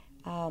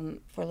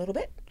for a little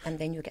bit, and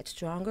then you get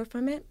stronger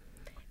from it.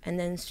 And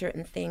then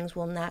certain things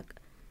will knock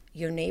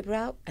your neighbor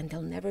out, and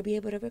they'll never be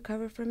able to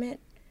recover from it.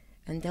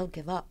 And they'll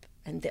give up,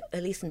 and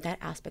at least in that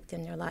aspect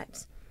in their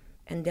lives.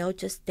 And they'll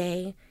just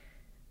stay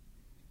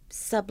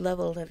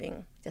sub-level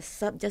living,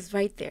 just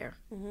right there.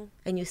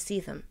 And you see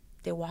them.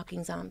 They're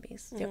walking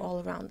zombies. They're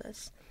all around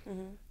us.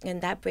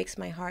 And that breaks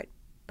my heart,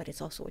 but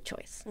it's also a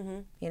choice.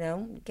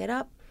 Get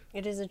up.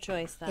 It is a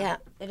choice, though. Yeah.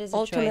 It is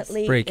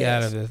Ultimately, a choice. Break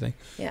out of the thing.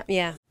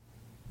 Yeah.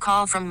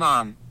 Call from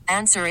mom.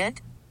 Answer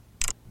it.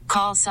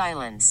 Call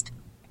silenced.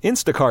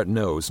 Instacart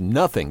knows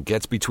nothing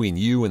gets between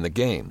you and the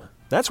game.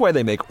 That's why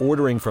they make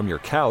ordering from your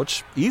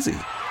couch easy.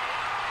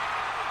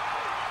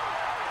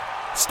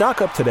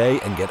 Stock up today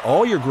and get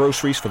all your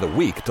groceries for the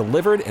week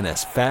delivered in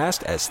as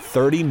fast as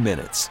 30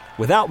 minutes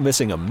without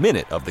missing a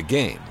minute of the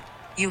game.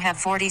 You have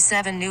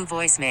 47 new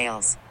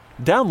voicemails.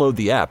 Download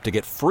the app to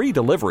get free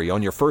delivery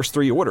on your first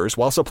 3 orders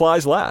while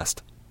supplies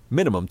last.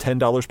 Minimum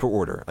 $10 per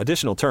order.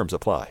 Additional terms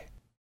apply.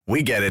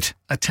 We get it.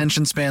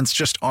 Attention spans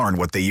just aren't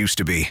what they used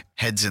to be.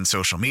 Heads in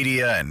social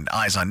media and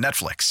eyes on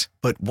Netflix.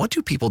 But what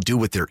do people do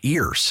with their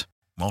ears?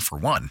 Well, for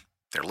one,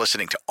 they're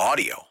listening to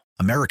audio.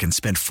 Americans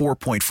spend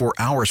 4.4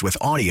 hours with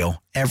audio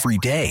every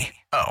day.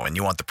 Oh, and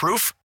you want the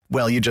proof?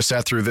 Well, you just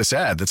sat through this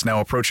ad that's now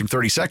approaching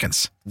 30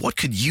 seconds. What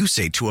could you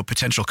say to a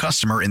potential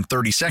customer in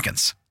 30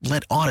 seconds?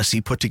 Let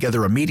Odyssey put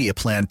together a media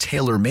plan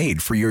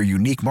tailor-made for your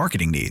unique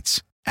marketing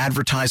needs.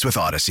 Advertise with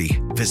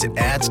Odyssey. Visit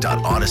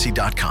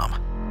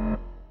ads.odyssey.com.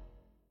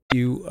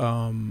 You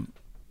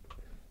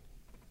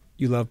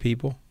love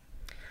people?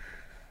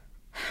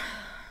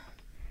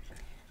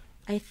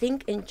 I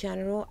think in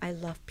general, I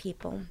love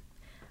people.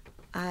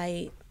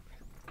 I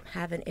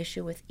have an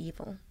issue with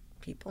evil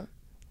people.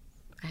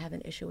 I have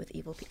an issue with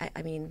evil people.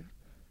 I mean,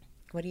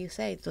 what do you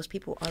say? Those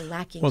people are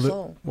lacking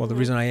soul. The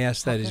reason I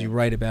ask that is you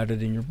write about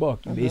it in your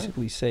book. You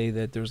basically say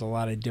that there's a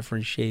lot of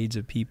different shades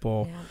of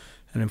people. Yeah.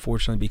 And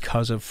unfortunately,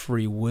 because of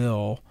free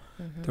will,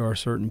 there are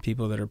certain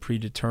people that are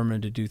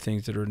predetermined to do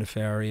things that are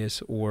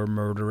nefarious or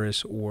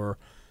murderous or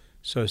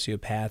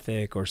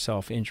sociopathic or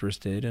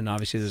self-interested. And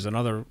obviously, there's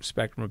another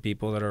spectrum of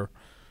people that are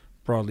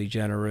broadly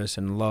generous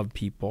and love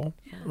people,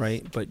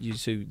 right? But you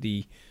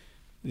see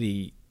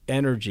the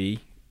energy,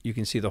 you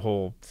can see the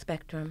whole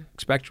spectrum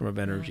of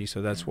energy.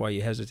 So that's why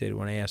you hesitated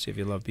when I asked you if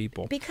you love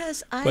people.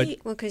 Because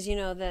because you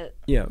know that.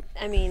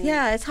 I mean,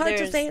 it's hard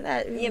to say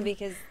that. Yeah,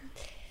 because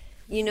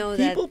you know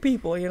that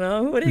people, you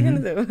know, what are you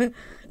going to do?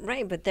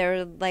 Right, but there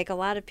are like a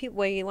lot of people,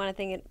 whether you want to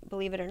think it,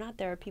 believe it or not,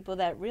 there are people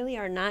that really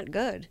are not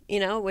good, you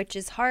know, which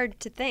is hard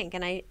to think.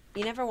 And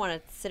you never want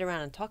to sit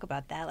around and talk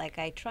about that. Like,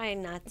 I try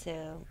not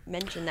to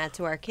mention that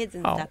to our kids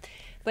and stuff.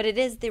 But it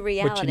is the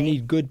reality. But you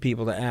need good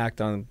people to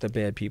act on the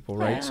bad people,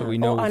 right? Yeah. So we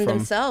know on from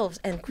themselves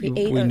and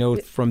create. We know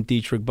from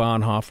Dietrich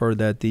Bonhoeffer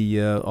that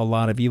a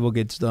lot of evil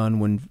gets done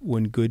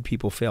when good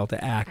people fail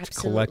to act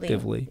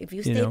collectively. If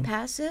you stay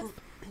passive,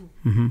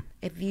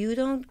 if you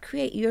don't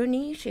create your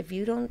niche, if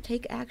you don't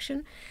take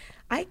action,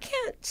 I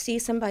can't see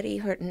somebody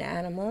hurt an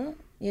animal.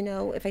 You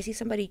know, if I see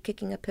somebody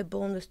kicking a pit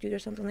bull in the street or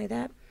something like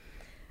that,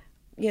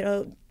 you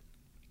know,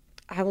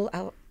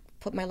 I'll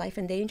put my life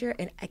in danger,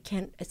 and I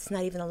can't. It's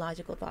not even a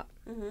logical thought.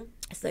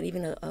 It's not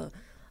even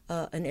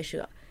an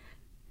issue.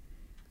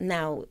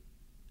 Now,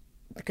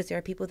 because there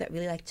are people that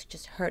really like to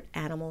just hurt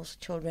animals,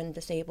 children,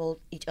 disabled,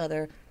 each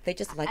other. They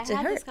just like to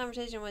hurt. I had this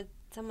conversation with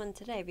someone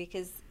today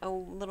because a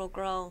little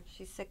girl,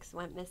 she's 6,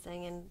 went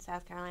missing in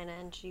South Carolina,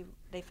 and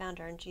they found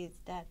her and she's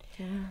dead.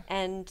 Yeah.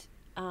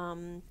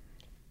 And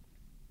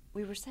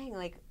we were saying,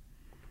 like,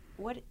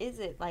 what is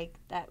it like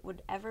that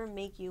would ever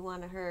make you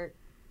want to hurt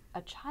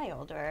a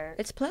child or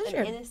it's pleasure.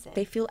 An innocent?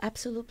 They feel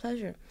absolute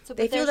pleasure. So,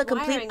 they feel the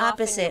complete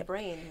opposite. In your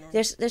brain,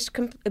 there's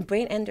a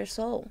brain and their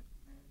soul.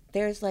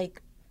 There's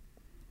like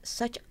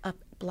such a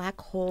black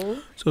hole.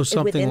 So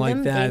something like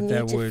them, that they need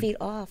that to would feed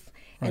off.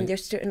 Right. And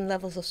there's certain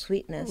levels of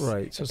sweetness,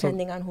 right? So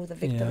depending on who the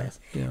victim is.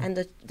 Yeah. And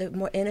the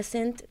more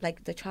innocent,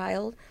 like the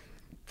child,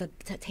 the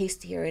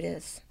tastier it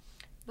is.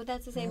 But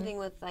that's the same thing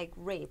with like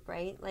rape,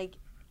 right? Like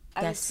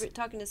I was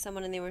talking to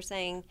someone and they were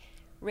saying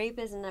rape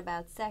isn't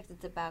about sex,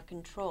 it's about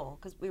control.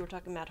 Because we were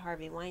talking about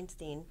Harvey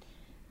Weinstein.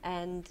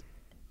 And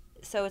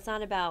so it's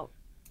not about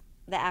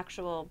the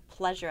actual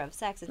pleasure of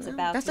sex. It's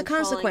about that's a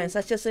consequence.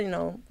 That's just, you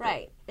know.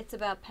 Right. It's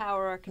about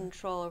power or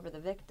control over the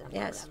victim.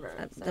 Yes. Or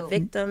whatever. The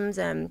victims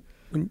and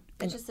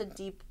it's just a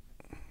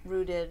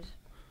deep-rooted.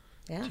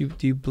 Yeah.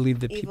 Do you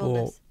believe that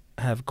people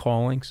have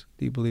callings?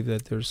 Do you believe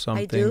that there's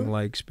something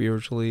like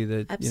spiritually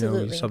that you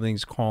know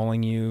something's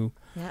calling you?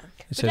 Yeah.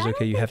 It says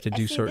okay, you have to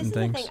do certain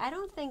things. I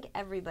don't think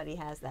everybody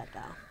has that though.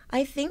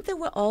 I think that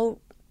we're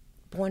all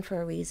born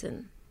for a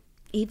reason.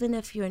 Even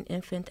if you're an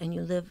infant and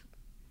you live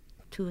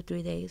 2 or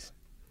 3 days.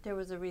 There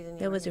was a reason.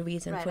 There was a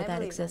reason for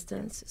that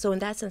existence. So in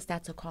that sense,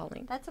 that's a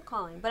calling. That's a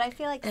calling. But I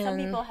feel like some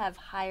people have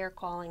higher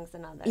callings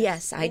than others.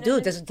 Yes, I do.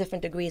 There's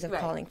different degrees of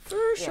calling, for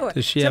sure.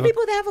 Does she some have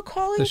people that have a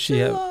calling does she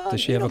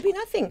have be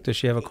nothing. Does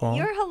she have a calling?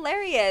 You're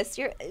hilarious.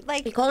 You're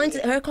like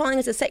her calling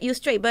is to set you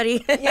straight,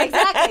 buddy. Yeah,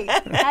 exactly.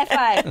 High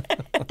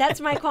five.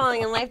 That's my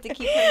calling in life, to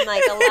keep him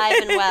like alive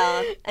and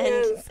well.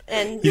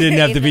 And you didn't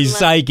have to be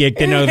psychic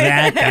to know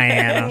that,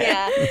 Diana.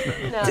 Yeah.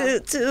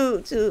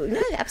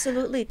 No.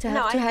 Absolutely.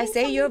 To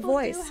say your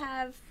voice. Do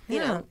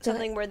have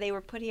something where they were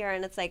put here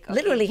and it's like okay,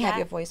 literally have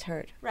your voice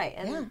heard. Right.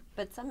 And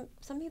but some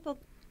people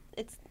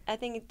I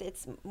think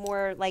it's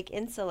more like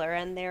insular,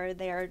 and they're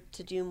there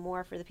to do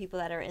more for the people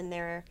that are in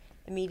their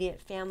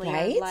immediate family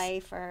or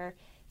life, or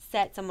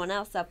set someone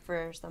else up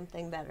for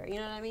something better. You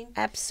know what I mean?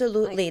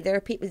 Absolutely. There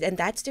are people, and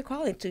that's their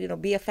calling, to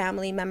be a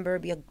family member,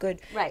 be a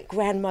good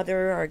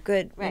grandmother or a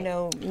good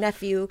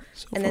nephew.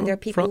 So and then there are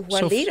people who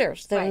are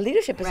leaders. They're in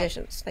leadership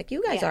positions, like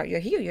you guys are. You're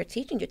here. You're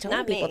teaching. You're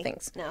telling people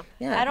things. No,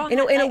 yeah. I don't.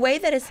 In a way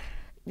that is.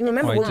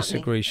 Remember, I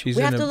disagree. We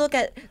have to look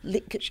at.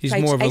 She's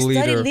more of a leader.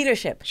 I studied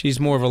leadership.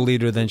 She's more of a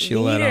leader than she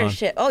let on.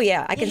 Leadership. Oh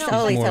yeah, I can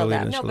totally tell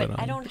that. No, but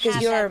I don't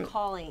have that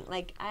calling.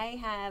 Like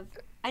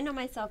I know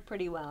myself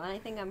pretty well, and I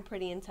think I'm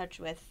pretty in touch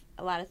with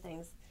a lot of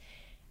things.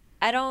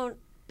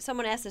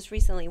 Someone asked us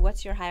recently,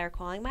 what's your higher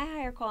calling? My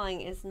higher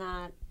calling is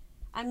not,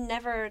 I'm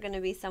never going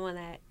to be someone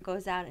that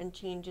goes out and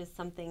changes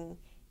something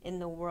in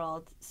the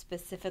world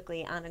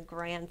specifically on a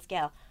grand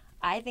scale.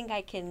 I think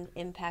I can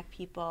impact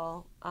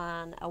people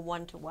on a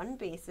one-to-one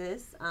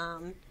basis.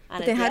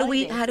 But then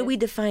how do we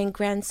define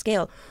grand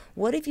scale?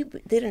 What if you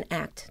did an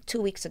act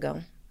 2 weeks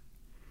ago,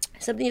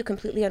 something you're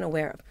completely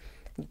unaware of?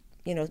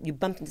 You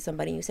bumped into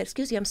somebody and you said,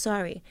 excuse me, I'm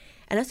sorry.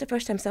 And that's the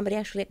first time somebody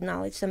actually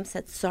acknowledged them,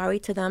 said sorry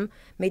to them,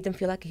 made them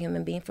feel like a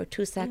human being for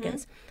 2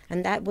 seconds. Mm-hmm.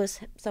 And that was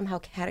somehow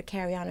had a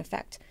carry-on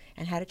effect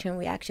and had a chain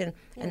reaction.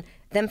 Yeah. And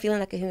them feeling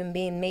like a human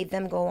being made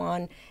them go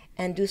on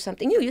and do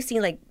something. You've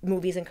seen like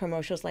movies and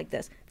commercials like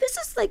this. This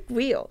is like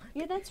real.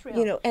 Yeah, that's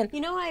real. And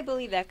I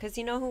believe that because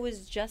who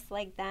was just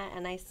like that?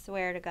 And I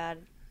swear to God,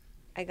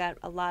 I got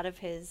a lot of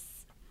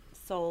his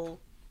soul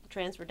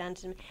transferred down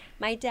to me.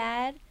 My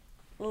dad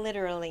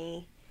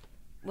literally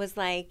was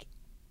like,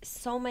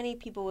 so many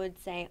people would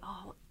say,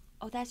 oh,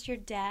 that's your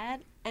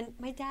dad? And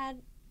my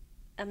dad,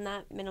 I'm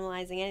not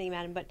minimalizing anything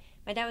about him, but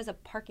my dad was a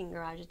parking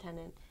garage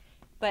attendant.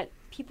 But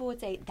people would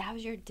say, that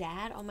was your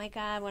dad? Oh my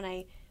God, when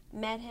I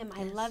met him,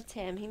 I loved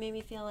him. He made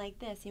me feel like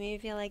this. He made me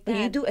feel like that.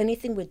 When you do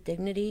anything with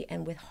dignity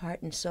and with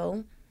heart and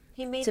soul,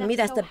 he made to me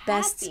that's the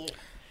best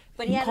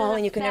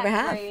calling you can ever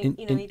have.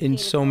 In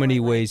so many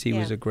ways, he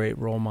was a great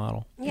role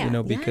model. Yeah.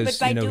 Because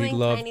he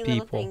loved tiny people.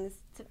 Little things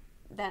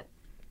that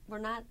were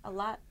not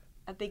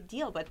a big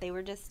deal, but they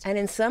were just. And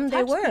in some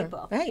they were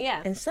people. right.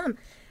 Yeah. In some,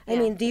 I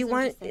mean, do you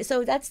want?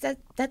 So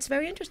that's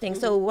very interesting.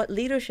 So what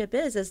leadership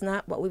is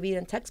not what we read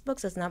in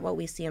textbooks. It's not what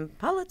we see in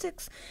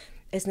politics.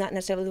 It's not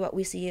necessarily what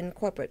we see in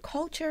corporate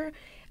culture.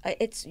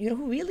 It's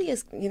who really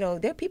is.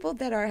 There are people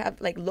that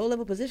have like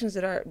low-level positions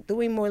that are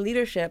doing more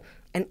leadership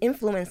and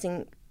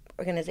influencing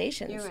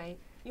organizations. You're right.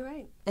 You're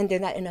right. And they're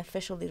not in an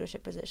official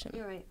leadership position.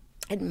 You're right.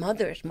 And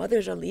mothers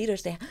are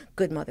leaders.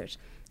 Good mothers.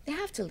 They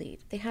have to lead.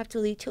 They have to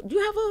lead. You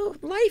have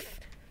a life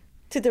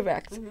to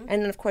direct, and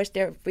then of course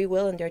their free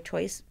will and their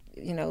choice,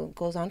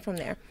 goes on from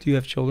there. Do you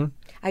have children?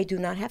 I do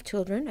not have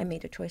children. I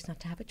made a choice not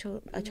to have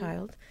a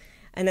child.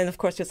 And then, of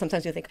course,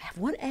 sometimes you think, I have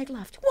one egg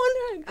left.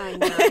 One egg. I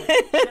know.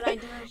 Should I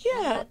do it? Should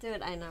I not do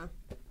it? I know.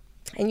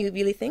 And you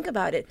really think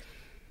about it.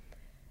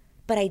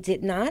 But I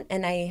did not.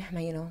 And I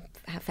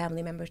have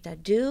family members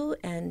that do.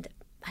 And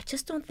I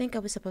just don't think I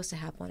was supposed to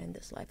have one in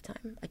this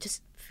lifetime. I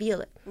just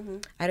feel it.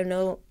 I don't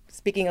know,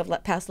 speaking of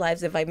past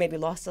lives, if I maybe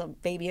lost a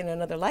baby in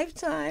another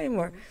lifetime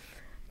or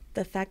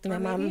the fact that my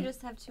mom... Maybe you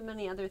just have too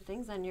many other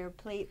things on your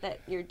plate that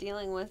you're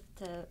dealing with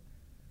to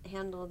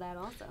handle that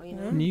also,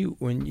 When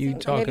you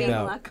talk maybe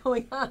about a lot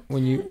going on.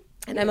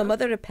 And I'm a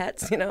mother to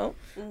pets, and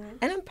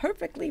I'm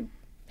perfectly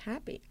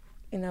happy,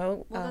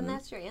 Well, then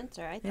that's your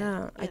answer, I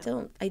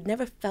think. I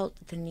never felt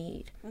the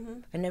need.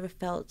 I never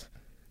felt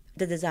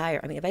the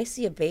desire. I mean, if I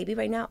see a baby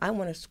right now, I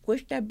want to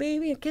squish that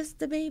baby and kiss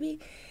the baby,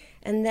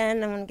 and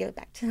then I want to give it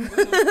back to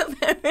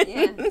the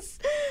parents.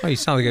 Oh, you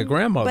sound like a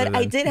grandmother. But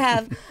then. I did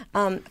have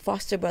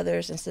foster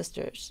brothers and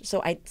sisters,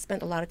 so I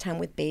spent a lot of time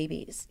with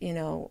babies,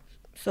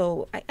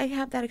 So I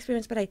have that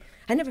experience, but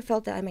I never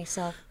felt that I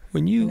myself.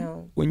 When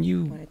you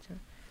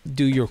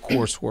do your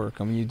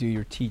coursework, I mean, you do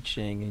your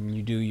teaching and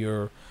you do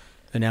your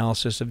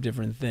analysis of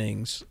different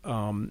things,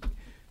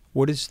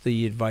 what is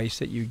the advice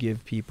that you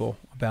give people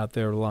about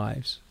their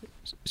lives?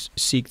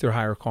 Seek their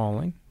higher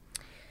calling,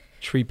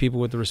 treat people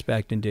with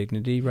respect and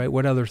dignity, right?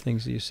 What other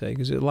things do you say?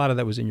 Because a lot of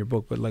that was in your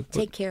book, but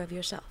take care of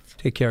yourself.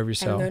 Take care of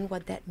yourself. And learn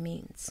what that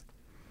means.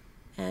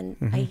 And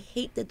I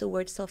hate that the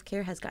word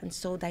self-care has gotten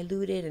so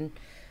diluted and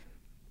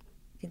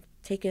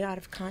take it out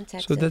of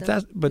context. So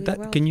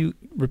can you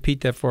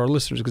repeat that for our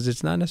listeners? Because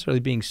it's not necessarily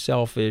being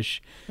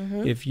selfish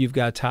if you've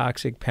got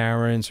toxic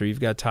parents or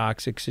you've got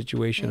toxic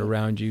situation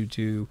around you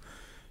to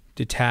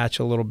detach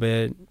a little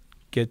bit,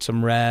 get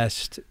some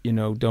rest,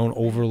 don't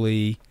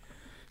overly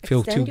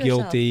feel too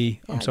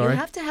guilty. Yeah, I'm sorry? You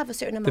have to have a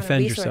certain amount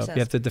defend of resources. yourself. You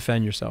have to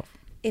defend yourself.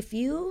 If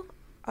you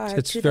are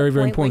it's very,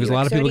 very important because a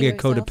lot of people get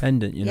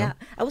codependent, Yeah.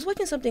 I was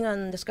watching something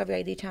on Discovery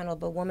ID channel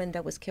of a woman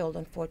that was killed,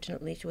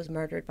 unfortunately. She was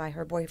murdered by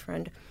her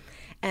boyfriend.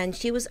 And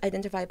she was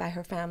identified by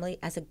her family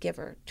as a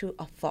giver to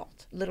a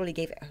fault. Literally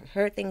gave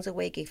her things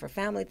away, gave her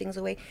family things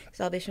away.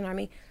 Salvation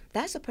Army.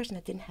 That's a person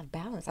that didn't have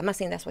balance. I'm not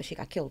saying that's why she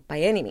got killed by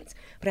any means.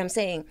 But I'm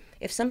saying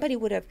if somebody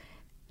would have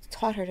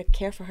taught her to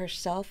care for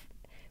herself,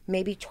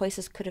 maybe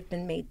choices could have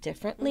been made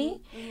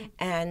differently.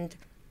 And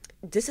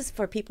this is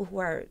for people who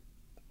are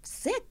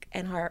sick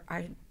and are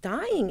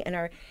dying and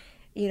are,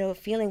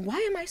 feeling, why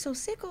am I so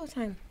sick all the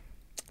time?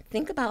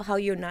 Think about how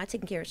you're not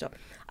taking care of yourself.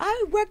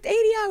 I worked 80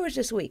 hours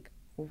this week.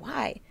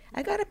 Why?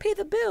 I got to pay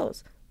the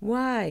bills.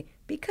 Why?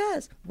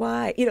 Because.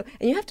 Why?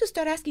 And you have to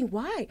start asking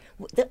why,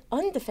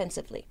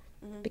 undefensively,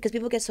 because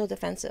people get so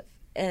defensive.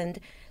 And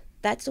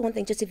that's the one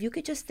thing, just if you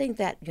could just think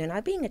that you're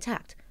not being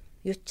attacked,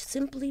 you're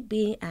simply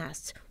being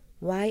asked,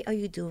 why are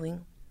you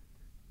doing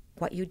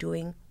what you're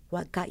doing?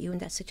 What got you in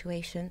that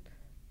situation?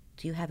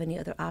 Do you have any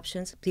other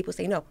options? People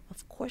say, no,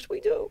 of course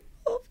we do.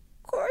 Of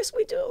course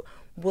we do.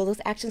 Will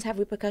those actions have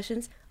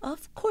repercussions?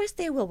 Of course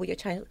they will.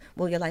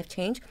 Will your life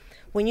change?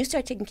 When you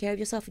start taking care of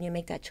yourself and you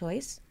make that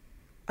choice,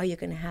 are you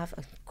going to have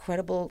a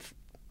credible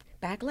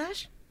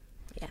backlash?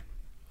 Yeah.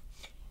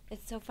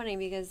 It's so funny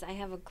because I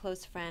have a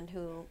close friend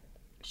who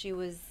she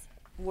was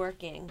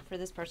working for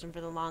this person for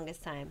the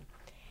longest time.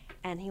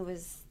 And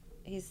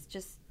he's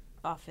just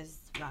off his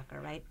rocker,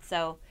 right?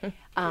 So,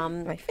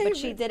 but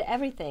she did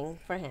everything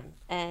for him.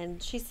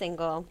 And she's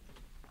single.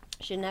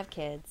 She didn't have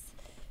kids.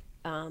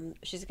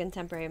 She's a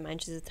contemporary of mine.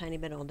 She's a tiny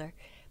bit older.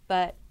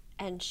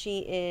 And she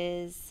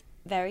is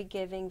very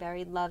giving,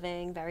 very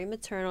loving, very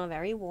maternal,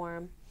 very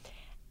warm.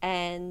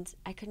 And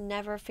I could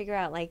never figure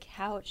out,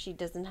 how she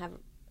doesn't have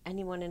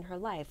anyone in her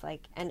life.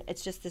 And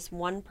it's just this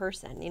one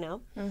person,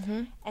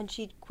 And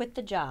she quit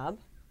the job.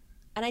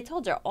 And I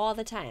told her all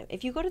the time,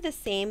 if you go to the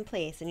same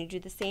place and you do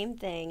the same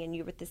thing and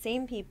you're with the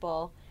same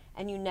people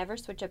and you never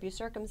switch up your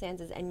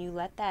circumstances and you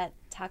let that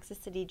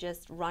toxicity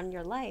just run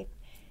your life,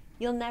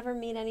 you'll never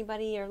meet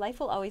anybody. Your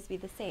life will always be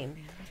the same.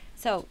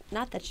 So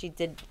not that she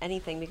did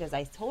anything because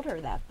I told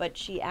her that, but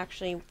she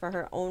actually, for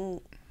her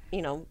own,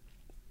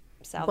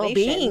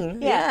 salvation, well-being,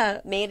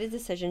 made a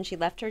decision. She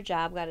left her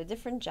job, got a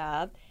different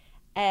job,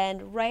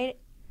 and right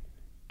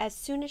as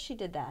soon as she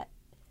did that,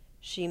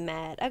 she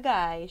met a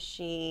guy.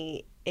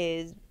 She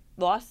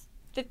lost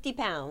 50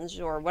 pounds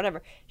or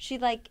whatever. She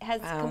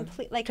has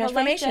complete her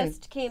life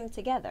just came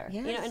together.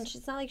 Yes. And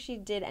it's not like she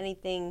did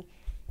anything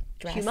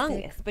drastic,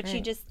 humongous, but she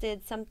just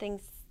did something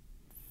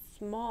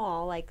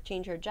small, like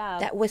change her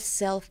job. That was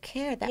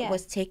self-care. That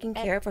was taking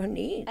care of her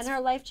needs. And her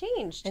life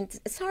changed. And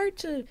it's hard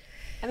to...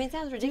 I mean, it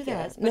sounds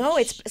ridiculous. No,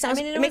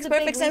 it makes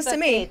perfect sense to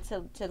me.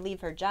 To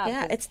leave her job.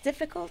 Yeah, it's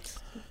difficult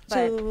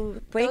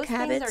to break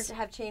habits. Those things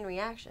have chain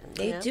reactions.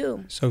 They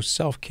do. So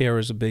self-care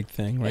is a big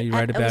thing, right? You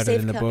write about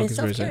it in the book. And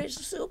self-care is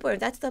super.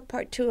 That's the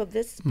part 2 of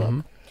this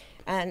book.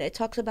 And it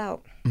talks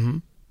about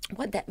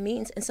what that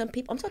means. And some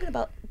people, I'm talking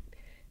about,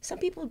 some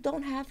people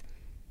don't have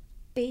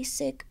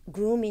basic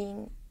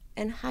grooming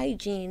and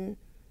hygiene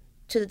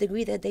to the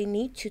degree that they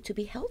need to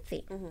be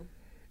healthy.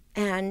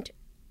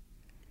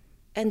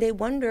 And they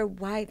wonder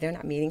why they're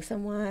not meeting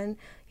someone,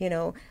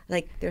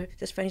 like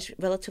this friend's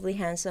relatively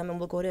handsome and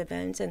we'll go to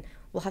events and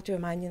we'll have to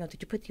remind, did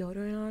you put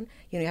deodorant on?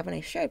 You have a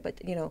nice shirt, but,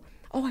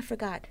 oh, I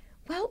forgot.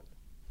 Well,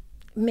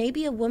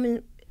 maybe a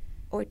woman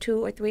or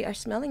 2 or 3 are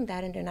smelling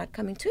that and they're not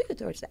coming to you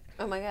towards that.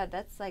 Oh my God,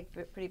 that's like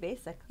pretty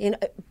basic.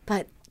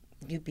 But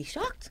you'd be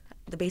shocked,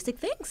 the basic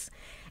things.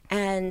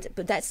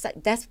 But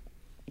that's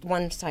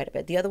one side of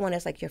it. The other one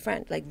is like your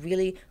friend, like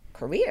really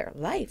career,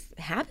 life,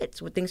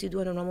 habits, with things you do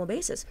on a normal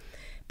basis.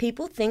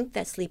 People think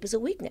that sleep is a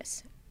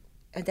weakness,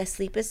 and that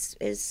sleep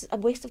is a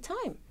waste of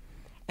time.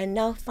 And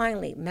now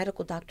finally,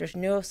 medical doctors,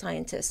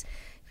 neuroscientists,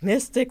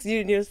 mystics,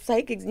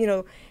 psychics,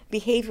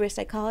 behaviorist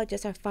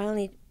psychologists are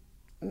finally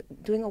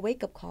doing a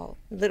wake-up call,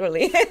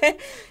 literally.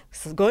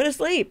 So go to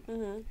sleep.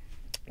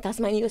 That's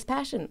my newest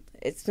passion.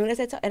 As soon as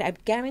and I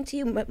guarantee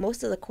you,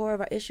 most of the core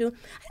of our issue, I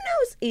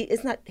know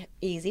it's not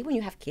easy when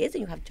you have kids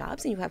and you have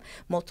jobs and you have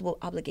multiple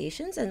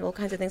obligations and all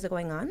kinds of things are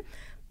going on,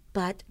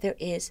 but there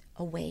is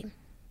a way.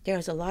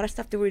 There's a lot of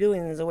stuff that we're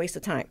doing and it's a waste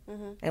of time.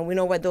 And we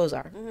know what those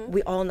are.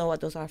 We all know what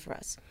those are for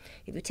us.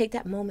 If you take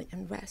that moment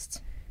and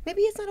rest,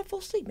 maybe it's not a full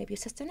sleep, maybe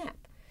it's just a nap.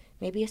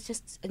 Maybe it's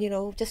just,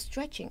 just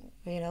stretching,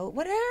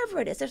 whatever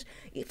it is. There's,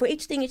 for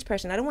each thing, each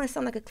person. I don't want to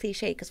sound like a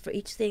cliche because for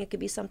each thing it could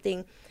be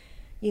something,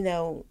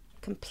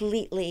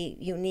 completely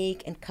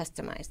unique and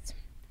customized.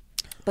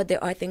 But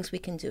there are things we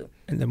can do.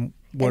 And then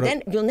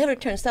you'll never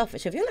turn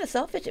selfish. If you're not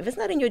selfish, if it's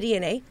not in your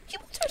DNA, you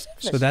won't turn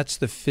selfish. So that's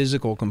the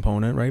physical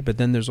component, right? But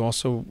then there's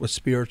also a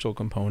spiritual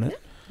component. Yeah.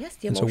 Yes,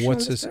 the emotional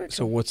and the spiritual.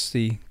 So what's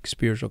the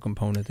spiritual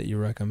component that you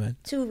recommend?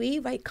 To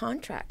rewrite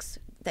contracts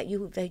that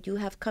you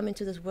have come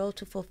into this world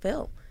to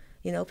fulfill.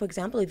 For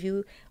example, if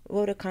you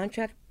wrote a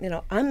contract,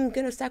 I'm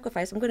going to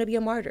sacrifice, I'm going to be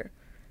a martyr.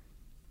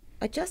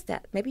 Adjust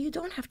that. Maybe you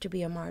don't have to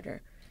be a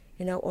martyr,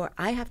 or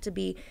I have to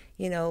be,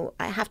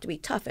 I have to be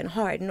tough and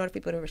hard in order for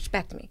people to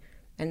respect me.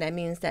 And that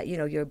means that,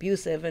 you're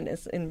abusive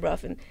and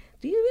rough. And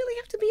do you really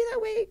have to be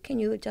that way? Can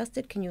you adjust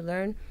it? Can you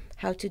learn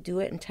how to do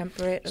it and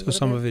temper it a little bit? So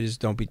some of it is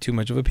don't be too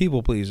much of a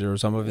people pleaser, or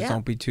some of it is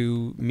don't be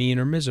too mean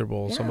or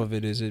miserable. Yeah. Some of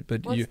it is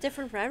but it's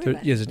different for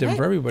everybody. Yes, it's different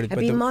for everybody. And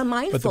be more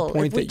mindful. But the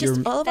point that you're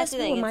all of us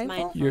are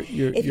mindful.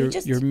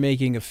 You're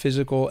making a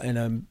physical and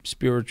a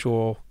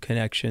spiritual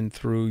connection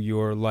through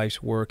your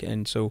life's work,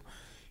 and so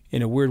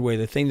in a weird way,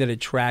 the thing that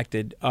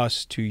attracted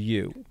us to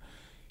you,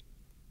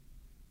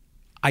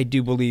 I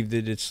do believe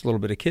that it's a little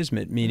bit of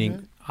kismet,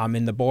 meaning I'm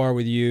in the bar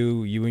with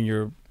you and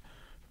your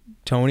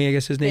Tony, I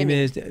guess his name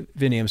is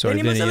Vinny. I'm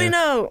sorry, Vinny.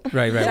 Mussolino.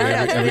 Right.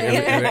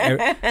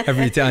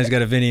 Every town's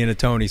got a Vinny and a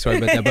Tony. Sorry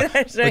about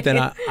that. But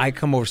then I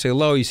come over, say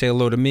hello. You say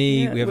hello to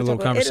me. We have a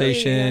little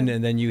conversation,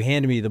 and then you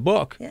hand me the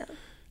book. Yeah.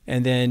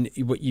 And then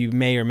what you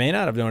may or may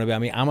not have known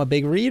about me, I'm a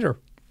big reader.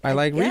 I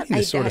like reading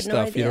this sort of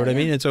stuff. You know what I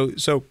mean? And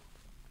so,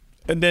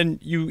 and then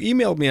you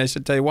emailed me. I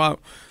said, tell you what,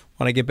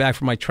 when I get back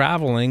from my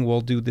traveling,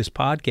 we'll do this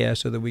podcast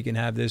so that we can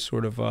have this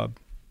sort of.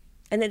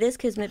 And it is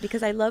kismet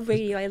because I love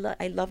radio.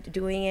 I loved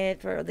doing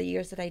it for the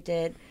years that I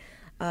did.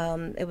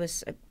 It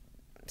was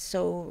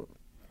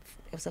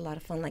a lot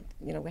of fun. Like,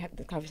 we had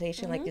the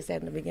conversation, like you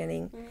said in the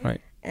beginning. Right.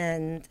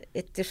 And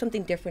there's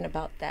something different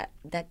about that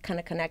kind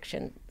of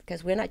connection,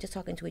 because we're not just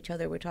talking to each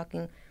other. We're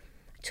talking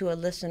to a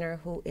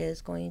listener who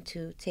is going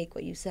to take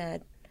what you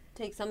said,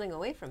 take something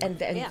away from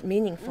it, and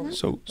meaningful.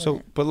 So,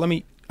 but let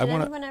me. Did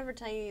anyone ever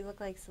tell you look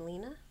like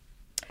Selena?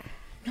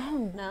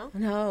 No.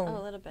 Oh,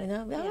 a little bit.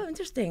 Oh,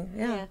 interesting.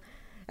 Yeah.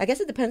 I guess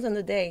it depends on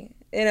the day.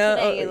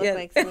 Today you look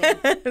like Selena.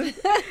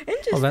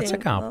 Interesting. Well, that's a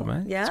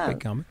compliment. Yeah. That's a big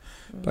compliment.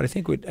 But I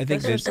think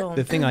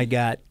the thing I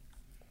got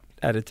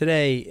out of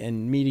today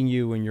and meeting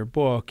you in your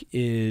book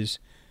is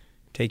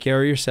take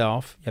care of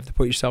yourself. You have to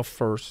put yourself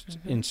first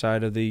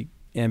inside of the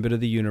ambit of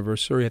the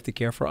universe. Sure, you have to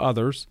care for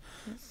others,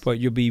 but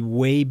you'll be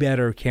way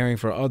better caring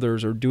for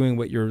others or doing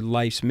what your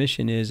life's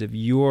mission is if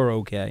you're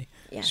okay,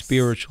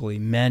 spiritually,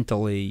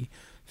 mentally,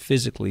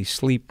 physically,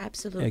 sleep,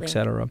 absolutely,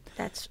 etc.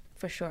 That's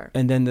for sure.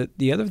 And then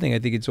the other thing I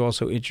think it's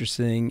also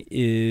interesting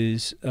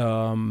is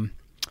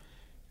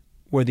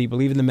whether you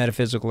believe in the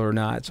metaphysical or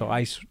not. So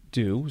I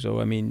do. So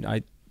I mean,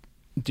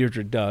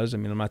 Deirdre does. I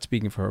mean, I'm not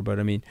speaking for her, but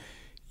I mean,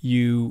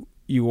 you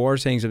are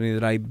saying something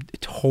that I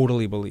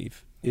totally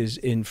believe is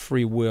in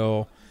free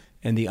will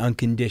and the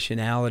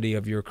unconditionality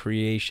of your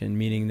creation,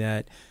 meaning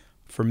that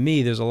for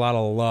me, there's a lot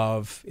of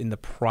love in the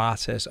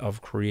process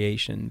of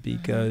creation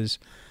because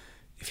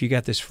if you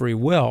got this free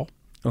will,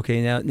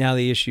 okay, now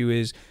the issue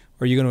is,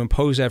 are you going to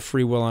impose that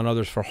free will on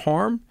others for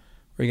harm,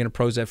 or or are you going to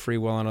pose that free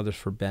will on others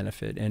for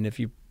benefit? And if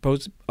you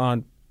pose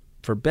on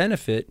for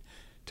benefit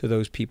to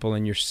those people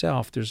and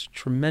yourself, there's a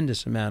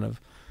tremendous amount of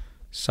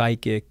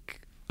psychic,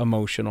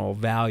 emotional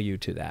value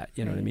to that.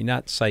 You know what I mean?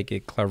 Not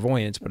psychic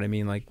clairvoyance, but I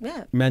mean like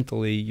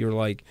mentally, you're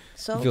like,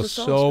 you feel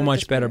so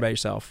much better about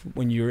yourself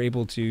when you're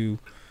able to,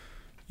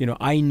 you know,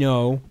 I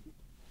know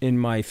in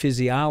my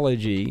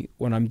physiology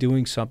when I'm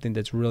doing something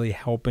that's really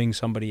helping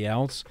somebody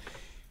else,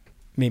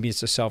 maybe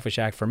it's a selfish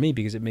act for me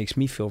because it makes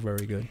me feel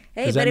very good.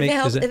 Hey, but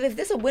if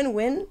this is a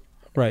win-win,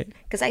 right?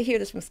 Because I hear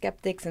this from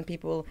skeptics and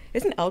people,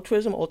 isn't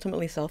altruism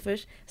ultimately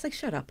selfish? It's like,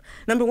 shut up.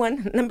 Number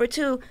one. Number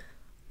two,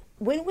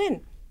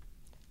 win-win.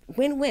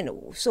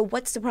 Win-win. So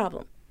what's the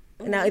problem?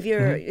 Now, if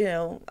you're, you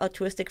know,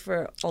 altruistic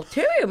for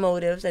ulterior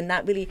motives and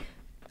not really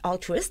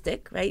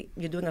altruistic, right?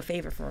 You're doing a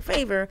favor for a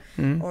favor,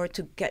 or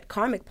to get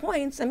karmic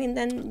points. I mean,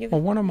 then you.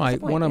 Well, one of my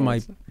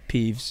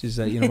peeves is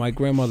that, you know, my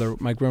grandmother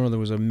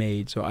was a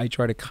maid, so I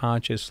try to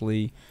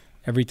consciously,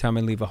 every time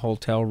I leave a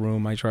hotel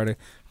room, I try to.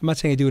 I'm not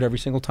saying I do it every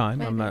single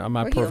time. I'm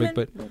not perfect,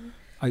 but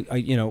I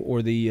you know,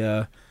 or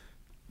the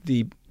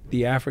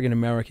African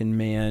American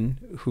man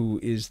who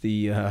is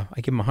the I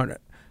give him 100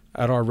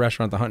 at our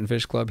restaurant, the Hunt and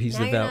Fish Club. He's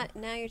now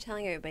you're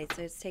telling everybody,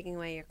 so it's taking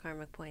away your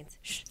karmic points.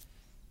 Shh.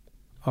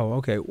 Oh,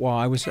 okay. Well,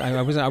 I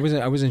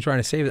wasn't trying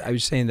to say it. I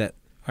was saying that.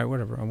 All right,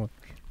 whatever. I won't.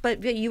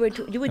 But you were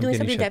doing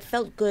something that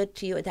felt good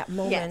to you at that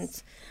moment.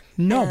 Yes.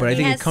 No, but I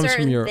think it comes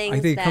from your. I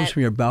think it comes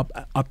from your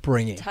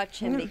upbringing. Touch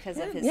him because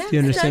of his. Do you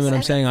understand what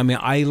I'm saying? I mean,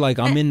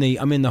 I'm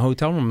in the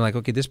hotel room. I'm like,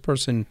 okay, this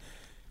person,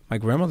 my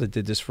grandmother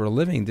did this for a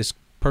living. This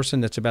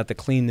person that's about to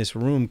clean this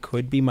room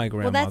could be my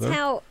grandmother. Well, that's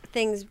how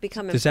things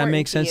become Does that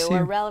make sense to you, to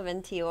you? or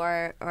relevant to you,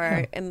 or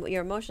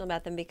you're emotional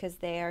about them because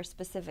they are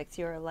specific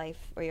to your life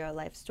or your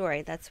life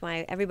story. That's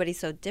why everybody's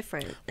so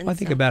different. I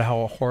think about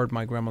how hard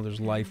my grandmother's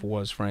life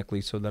was,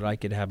 frankly, so that I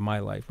could have my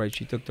life. Right?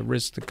 She took the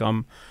risk to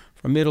come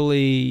from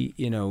Italy.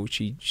 You know,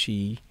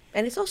 she.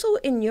 And it's also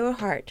in your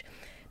heart,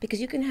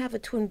 because you can have a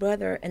twin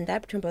brother, and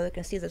that twin brother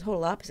can see the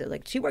total opposite.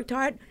 Like, she worked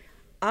hard.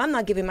 I'm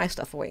not giving my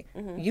stuff away.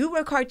 You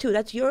work hard too.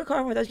 That's your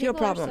karma. That's your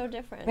problem. People are so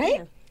different, right?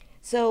 Yeah.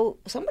 So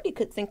somebody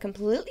could think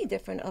completely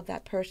different of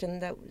that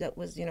person that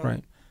was, you know.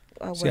 Right.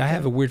 See, I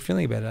have a weird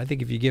feeling about it. I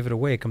think if you give it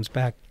away, it comes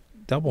back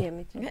double. Yeah,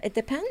 me too. Yeah, it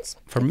depends.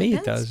 For me,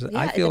 it does. Yeah,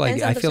 I feel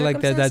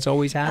like that's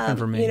always happened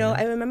for me. You know,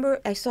 I remember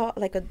I saw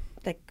like a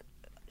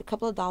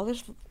couple of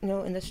dollars, you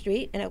know, in the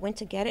street, and I went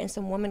to get it, and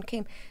some woman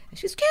came, and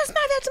she was,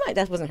 that's mine.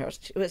 That wasn't hers.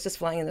 It was just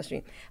flying in the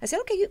street. I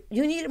said, okay,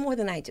 you need it more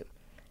than I do.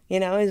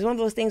 You know, it's one of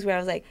those things where I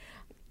was like,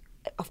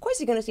 of course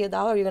you're going to see $1,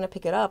 you're going to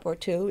pick it up, or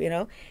two, you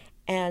know.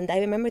 And I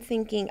remember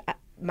thinking,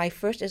 my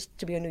first is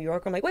to be a New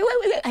Yorker. I'm like, wait,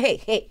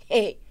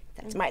 hey,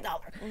 that's my $1.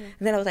 And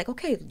then I was like,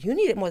 okay, you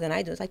need it more than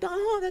I do. It's like,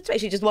 oh, that's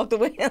right. She just walked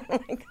away. I'm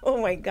like, oh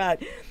my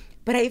God.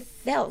 But I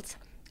felt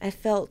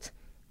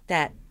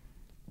that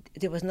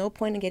there was no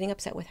point in getting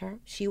upset with her.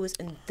 She was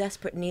in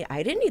desperate need.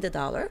 I didn't need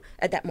 $1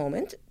 at that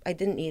moment. I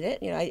didn't need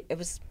it. You know, it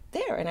was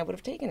there, and I would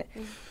have taken it.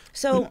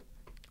 So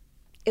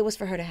it was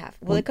for her to have.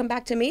 Will it come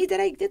back to me that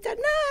I did that?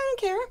 No, I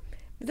don't care.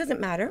 It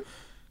doesn't matter.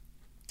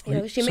 You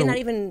know, she may not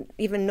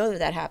even know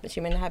that happened.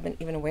 She may not have been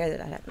even aware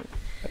that happened.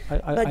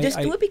 But just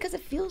do it because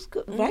it feels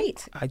good,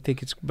 right? I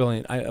think it's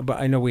brilliant. But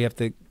I know we have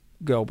to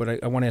go,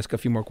 but I want to ask a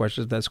few more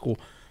questions. That's cool.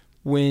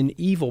 When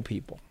evil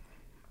people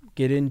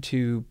get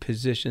into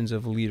positions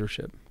of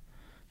leadership,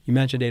 you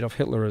mentioned Adolf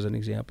Hitler as an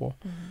example,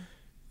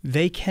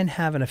 they can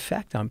have an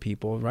effect on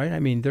people, right? I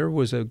mean, there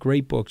was a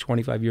great book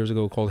 25 years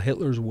ago called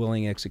Hitler's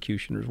Willing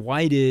Executioners.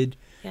 Why did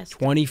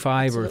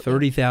 25 or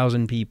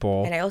 30,000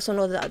 people... And I also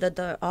know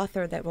the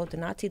author that wrote the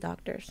Nazi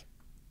Doctors.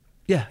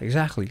 Yeah,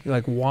 exactly.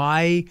 Like,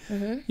 why,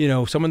 you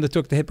know, someone that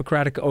took the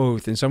Hippocratic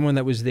Oath and someone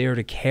that was there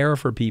to care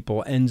for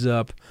people ends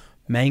up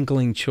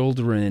mangling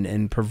children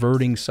and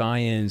perverting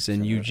science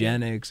and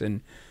eugenics. And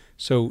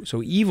so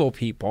evil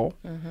people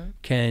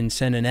can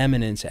send an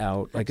eminence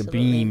out, like a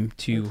beam,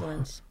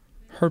 to...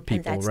 hurt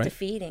people, and that's right?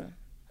 Defeating.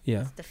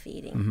 Yeah. It's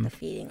defeating.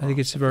 I think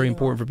it's very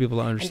important for people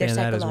to understand that as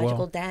well. And there's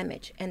psychological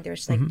damage, and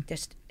there's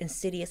there's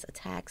insidious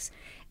attacks,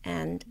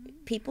 and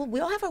people.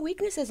 We all have our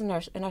weaknesses in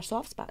our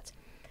soft spots,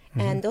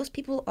 and those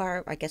people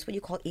are, I guess, what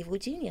you call evil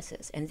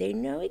geniuses, and they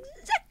know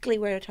exactly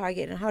where to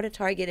target and how to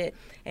target it,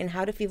 and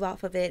how to feed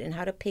off of it, and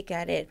how to pick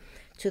at it,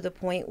 to the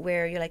point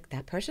where you're like,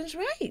 that person's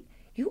right.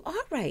 You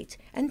are right.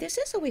 And this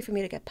is a way for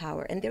me to get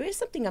power, and there is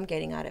something I'm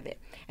getting out of it,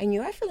 and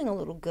you are feeling a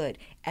little good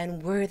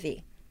and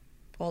worthy.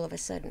 All of a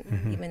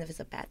sudden, even if it's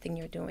a bad thing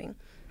you're doing.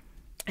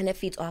 And it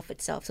feeds off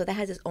itself. So that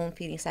has its own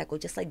feeding cycle,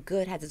 just like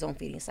good has its own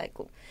feeding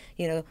cycle.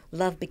 You know,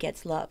 love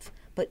begets love.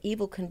 But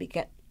evil can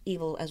beget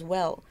evil as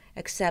well.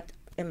 Except,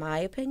 in my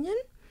opinion,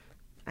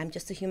 I'm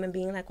just a human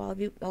being like all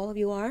of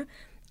you are.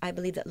 I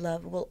believe that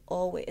love will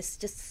always, it's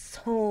just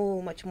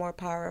so much more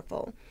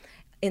powerful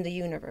in the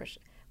universe.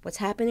 What's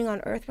happening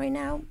on Earth right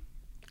now,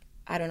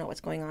 I don't know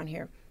what's going on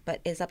here. But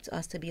it's up to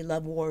us to be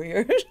love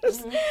warriors.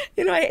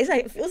 You know,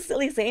 I feel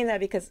silly saying that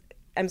because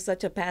I'm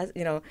such a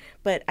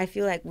but I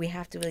feel like we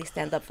have to really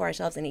stand up for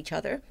ourselves and each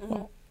other.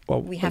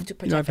 Well, we have to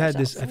protect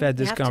ourselves. I've had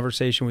this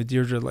conversation with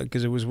Deirdre,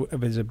 because it was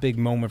a big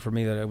moment for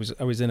me that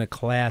I was in a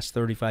class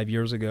 35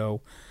 years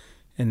ago,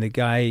 and the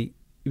guy,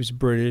 he was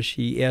British.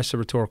 He asked a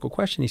rhetorical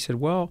question. He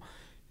said, "Well,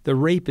 the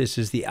rapist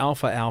is the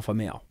alpha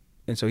male,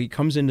 and so he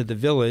comes into the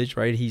village,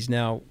 right? He's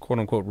now quote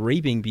unquote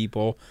raping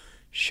people.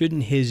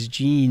 Shouldn't his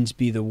genes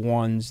be the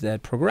ones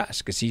that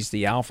progress because he's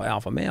the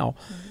alpha male?"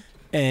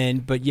 Mm-hmm.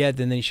 But yet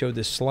then they showed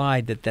this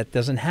slide that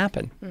doesn't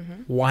happen.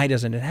 Mm-hmm. Why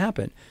doesn't it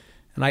happen?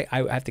 And I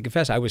have to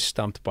confess, I was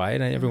stumped by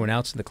it, and everyone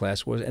else in the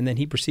class was. And then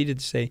he proceeded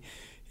to say,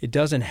 it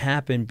doesn't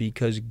happen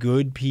because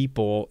good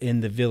people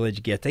in the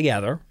village get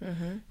together,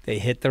 mm-hmm. they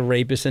hit the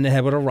rapist in the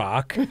head with a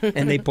rock,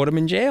 and they put him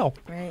in jail.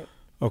 Right.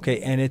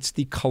 Okay, and it's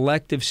the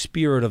collective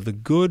spirit of the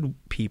good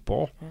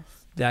people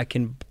that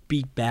can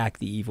beat back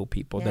the evil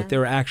people, that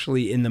they're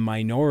actually in the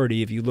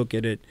minority. If you look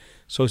at it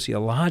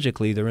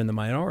sociologically, they're in the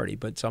minority.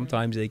 But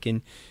sometimes they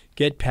can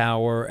get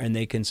power, and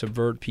they can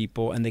subvert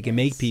people, and they can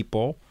make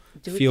people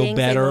feel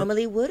better. They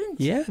normally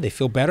wouldn't. Yeah, they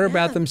feel better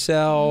about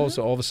themselves.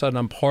 Mm-hmm. All of a sudden,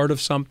 I'm part of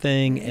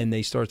something, and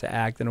they start to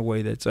act in a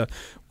way that's.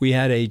 We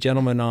had a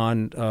gentleman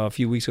on a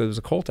few weeks ago who was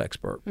a cult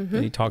expert,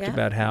 and he talked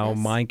about how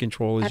mind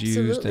control is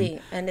used,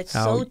 and it's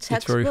so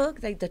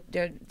textbook, like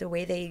the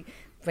way they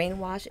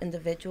brainwash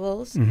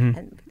individuals, mm-hmm.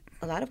 and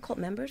a lot of cult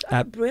members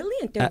are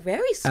brilliant. They're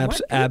very smart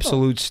people.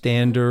 Absolute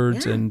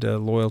standards and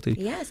loyalty.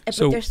 Yes, but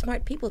they're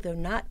smart people. They're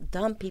not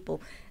dumb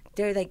people.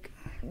 They're like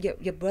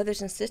your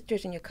brothers and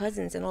sisters and your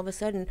cousins, and all of a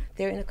sudden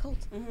they're in a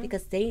cult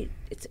because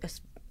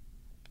it's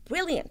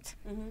brilliant.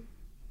 Mm-hmm.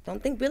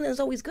 Don't think brilliant is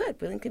always good.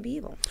 Brilliant can be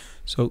evil.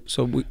 So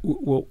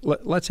we'll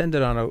let's end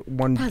it on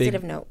one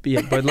positive big note.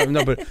 Yeah,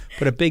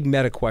 but a big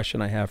meta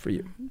question I have for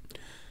you,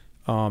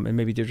 and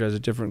maybe Deirdre has a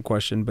different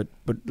question, but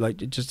like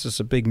just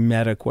a big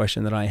meta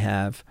question that I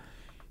have.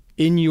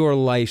 In your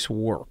life's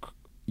work,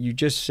 you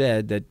just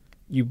said that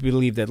you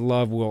believe that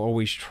love will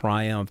always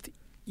triumph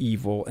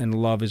evil, and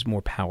love is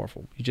more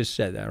powerful. You just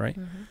said that, right?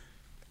 Mm-hmm.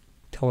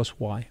 Tell us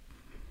why.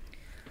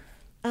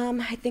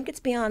 I think it's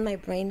beyond my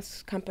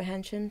brain's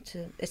comprehension.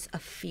 It's a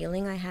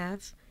feeling I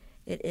have.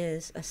 It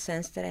is a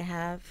sense that I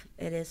have.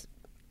 It is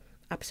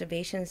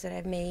observations that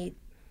I've made.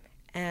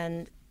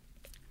 And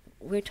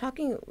we're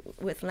talking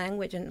with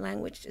language, and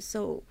language is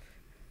so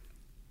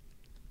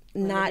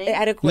not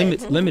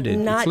adequate. Limited.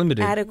 Not it's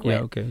limited. adequate.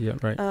 Yeah, okay, yeah,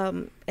 right.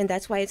 And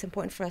that's why it's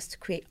important for us to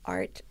create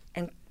art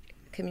and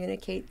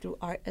communicate through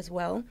art as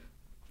well,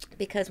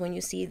 because when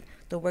you see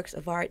the works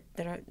of art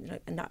that are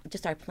not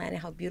just our planet,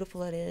 how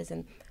beautiful it is,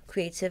 and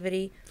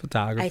creativity,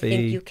 photography, I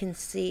think you can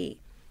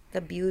see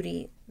the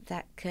beauty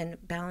that can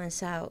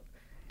balance out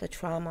the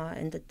trauma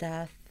and the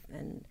death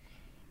and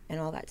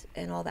all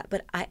that.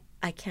 But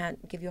I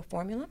can't give you a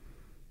formula,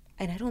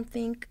 and I don't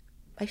think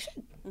I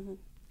should. Mm-hmm.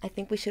 I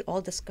think we should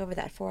all discover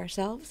that for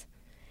ourselves.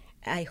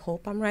 I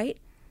hope I'm right,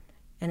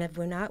 and if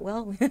we're not,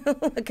 well,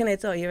 what can I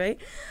tell you, right?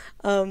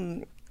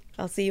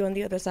 I'll see you on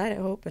the other side,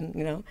 I hope,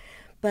 and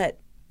but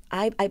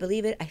I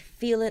believe it, I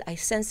feel it, I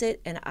sense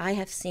it, and I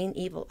have seen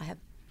evil. I have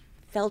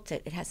felt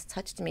it. It has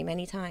touched me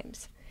many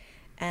times.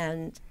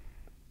 And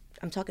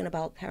I'm talking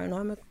about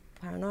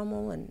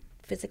paranormal and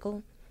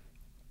physical,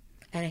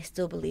 and I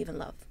still believe in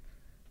love.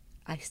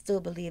 I still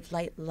believe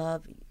light,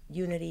 love,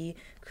 unity,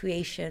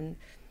 creation,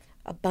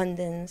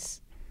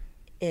 abundance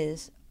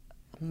is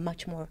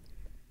much more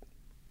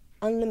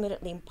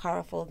unlimitedly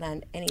powerful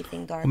than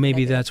anything dark. Well,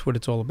 maybe that's what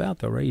it's all about,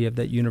 though, right? You have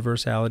that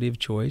universality of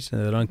choice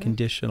and that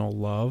unconditional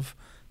love,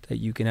 that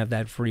you can have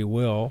that free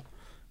will,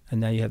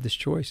 and now you have this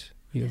choice.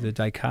 You have the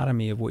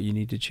dichotomy of what you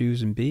need to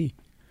choose and be.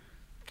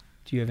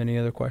 Do you have any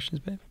other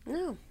questions, babe?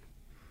 No.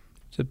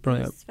 So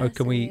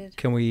can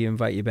we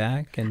invite you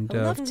back? And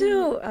I'd love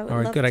to. All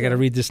right, good. I got to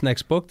read this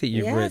next book that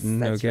you've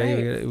written. That's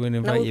okay, right. We're going to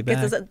invite you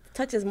back. It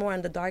touches more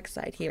on the dark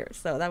side here,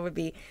 so that would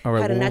be all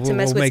right, not to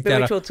mess with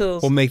spiritual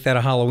tools. We'll make that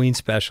a Halloween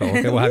special.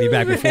 Okay, we'll have you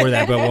back before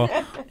that,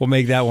 but we'll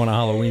make that one a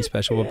Halloween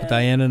special. But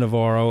Diana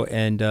Navarro,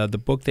 and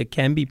the book that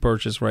can be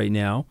purchased right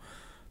now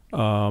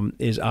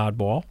is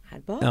Oddball.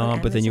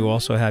 But then you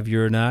also have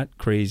You're Not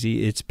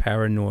Crazy. It's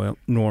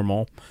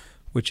Paranormal,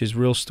 which is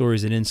real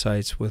stories and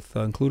insights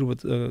included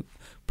with a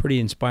pretty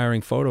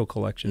inspiring photo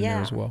collection there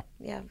as well.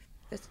 Yeah,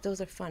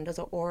 those are fun. Those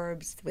are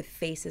orbs with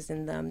faces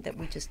in them that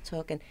we just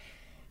took. And,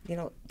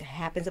 it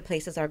happens that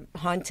places are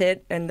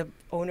haunted, and the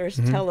owners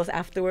tell us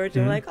afterwards,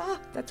 and we're like, oh,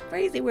 that's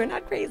crazy. We're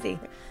not crazy.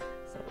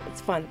 So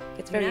it's fun.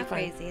 It's very fun.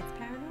 Crazy. It's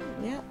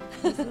paranormal. Yeah,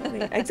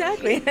 absolutely.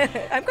 Exactly.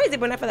 I'm crazy,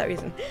 but not for that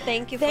reason.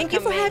 Thank you for Thank you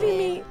for having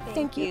me.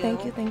 Thank you.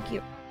 Thank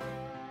you.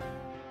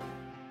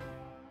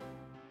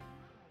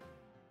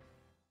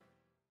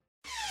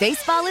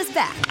 Baseball is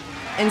back,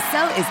 and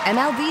so is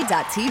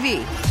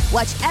MLB.tv.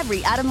 Watch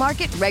every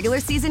out-of-market regular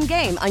season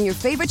game on your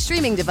favorite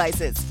streaming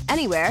devices,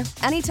 anywhere,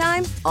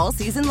 anytime, all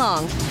season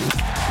long.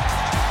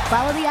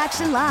 Follow the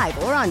action live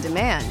or on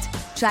demand.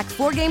 Track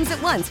 4 games at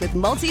once with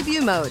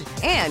multi-view mode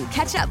and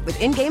catch up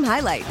with in-game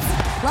highlights.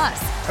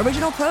 Plus,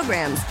 original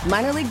programs,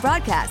 minor league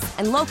broadcasts,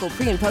 and local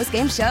pre- and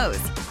post-game shows.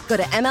 Go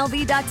to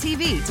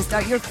MLB.tv to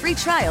start your free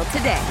trial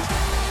today.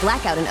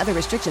 Blackout and other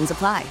restrictions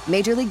apply.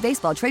 Major League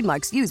Baseball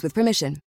trademarks used with permission.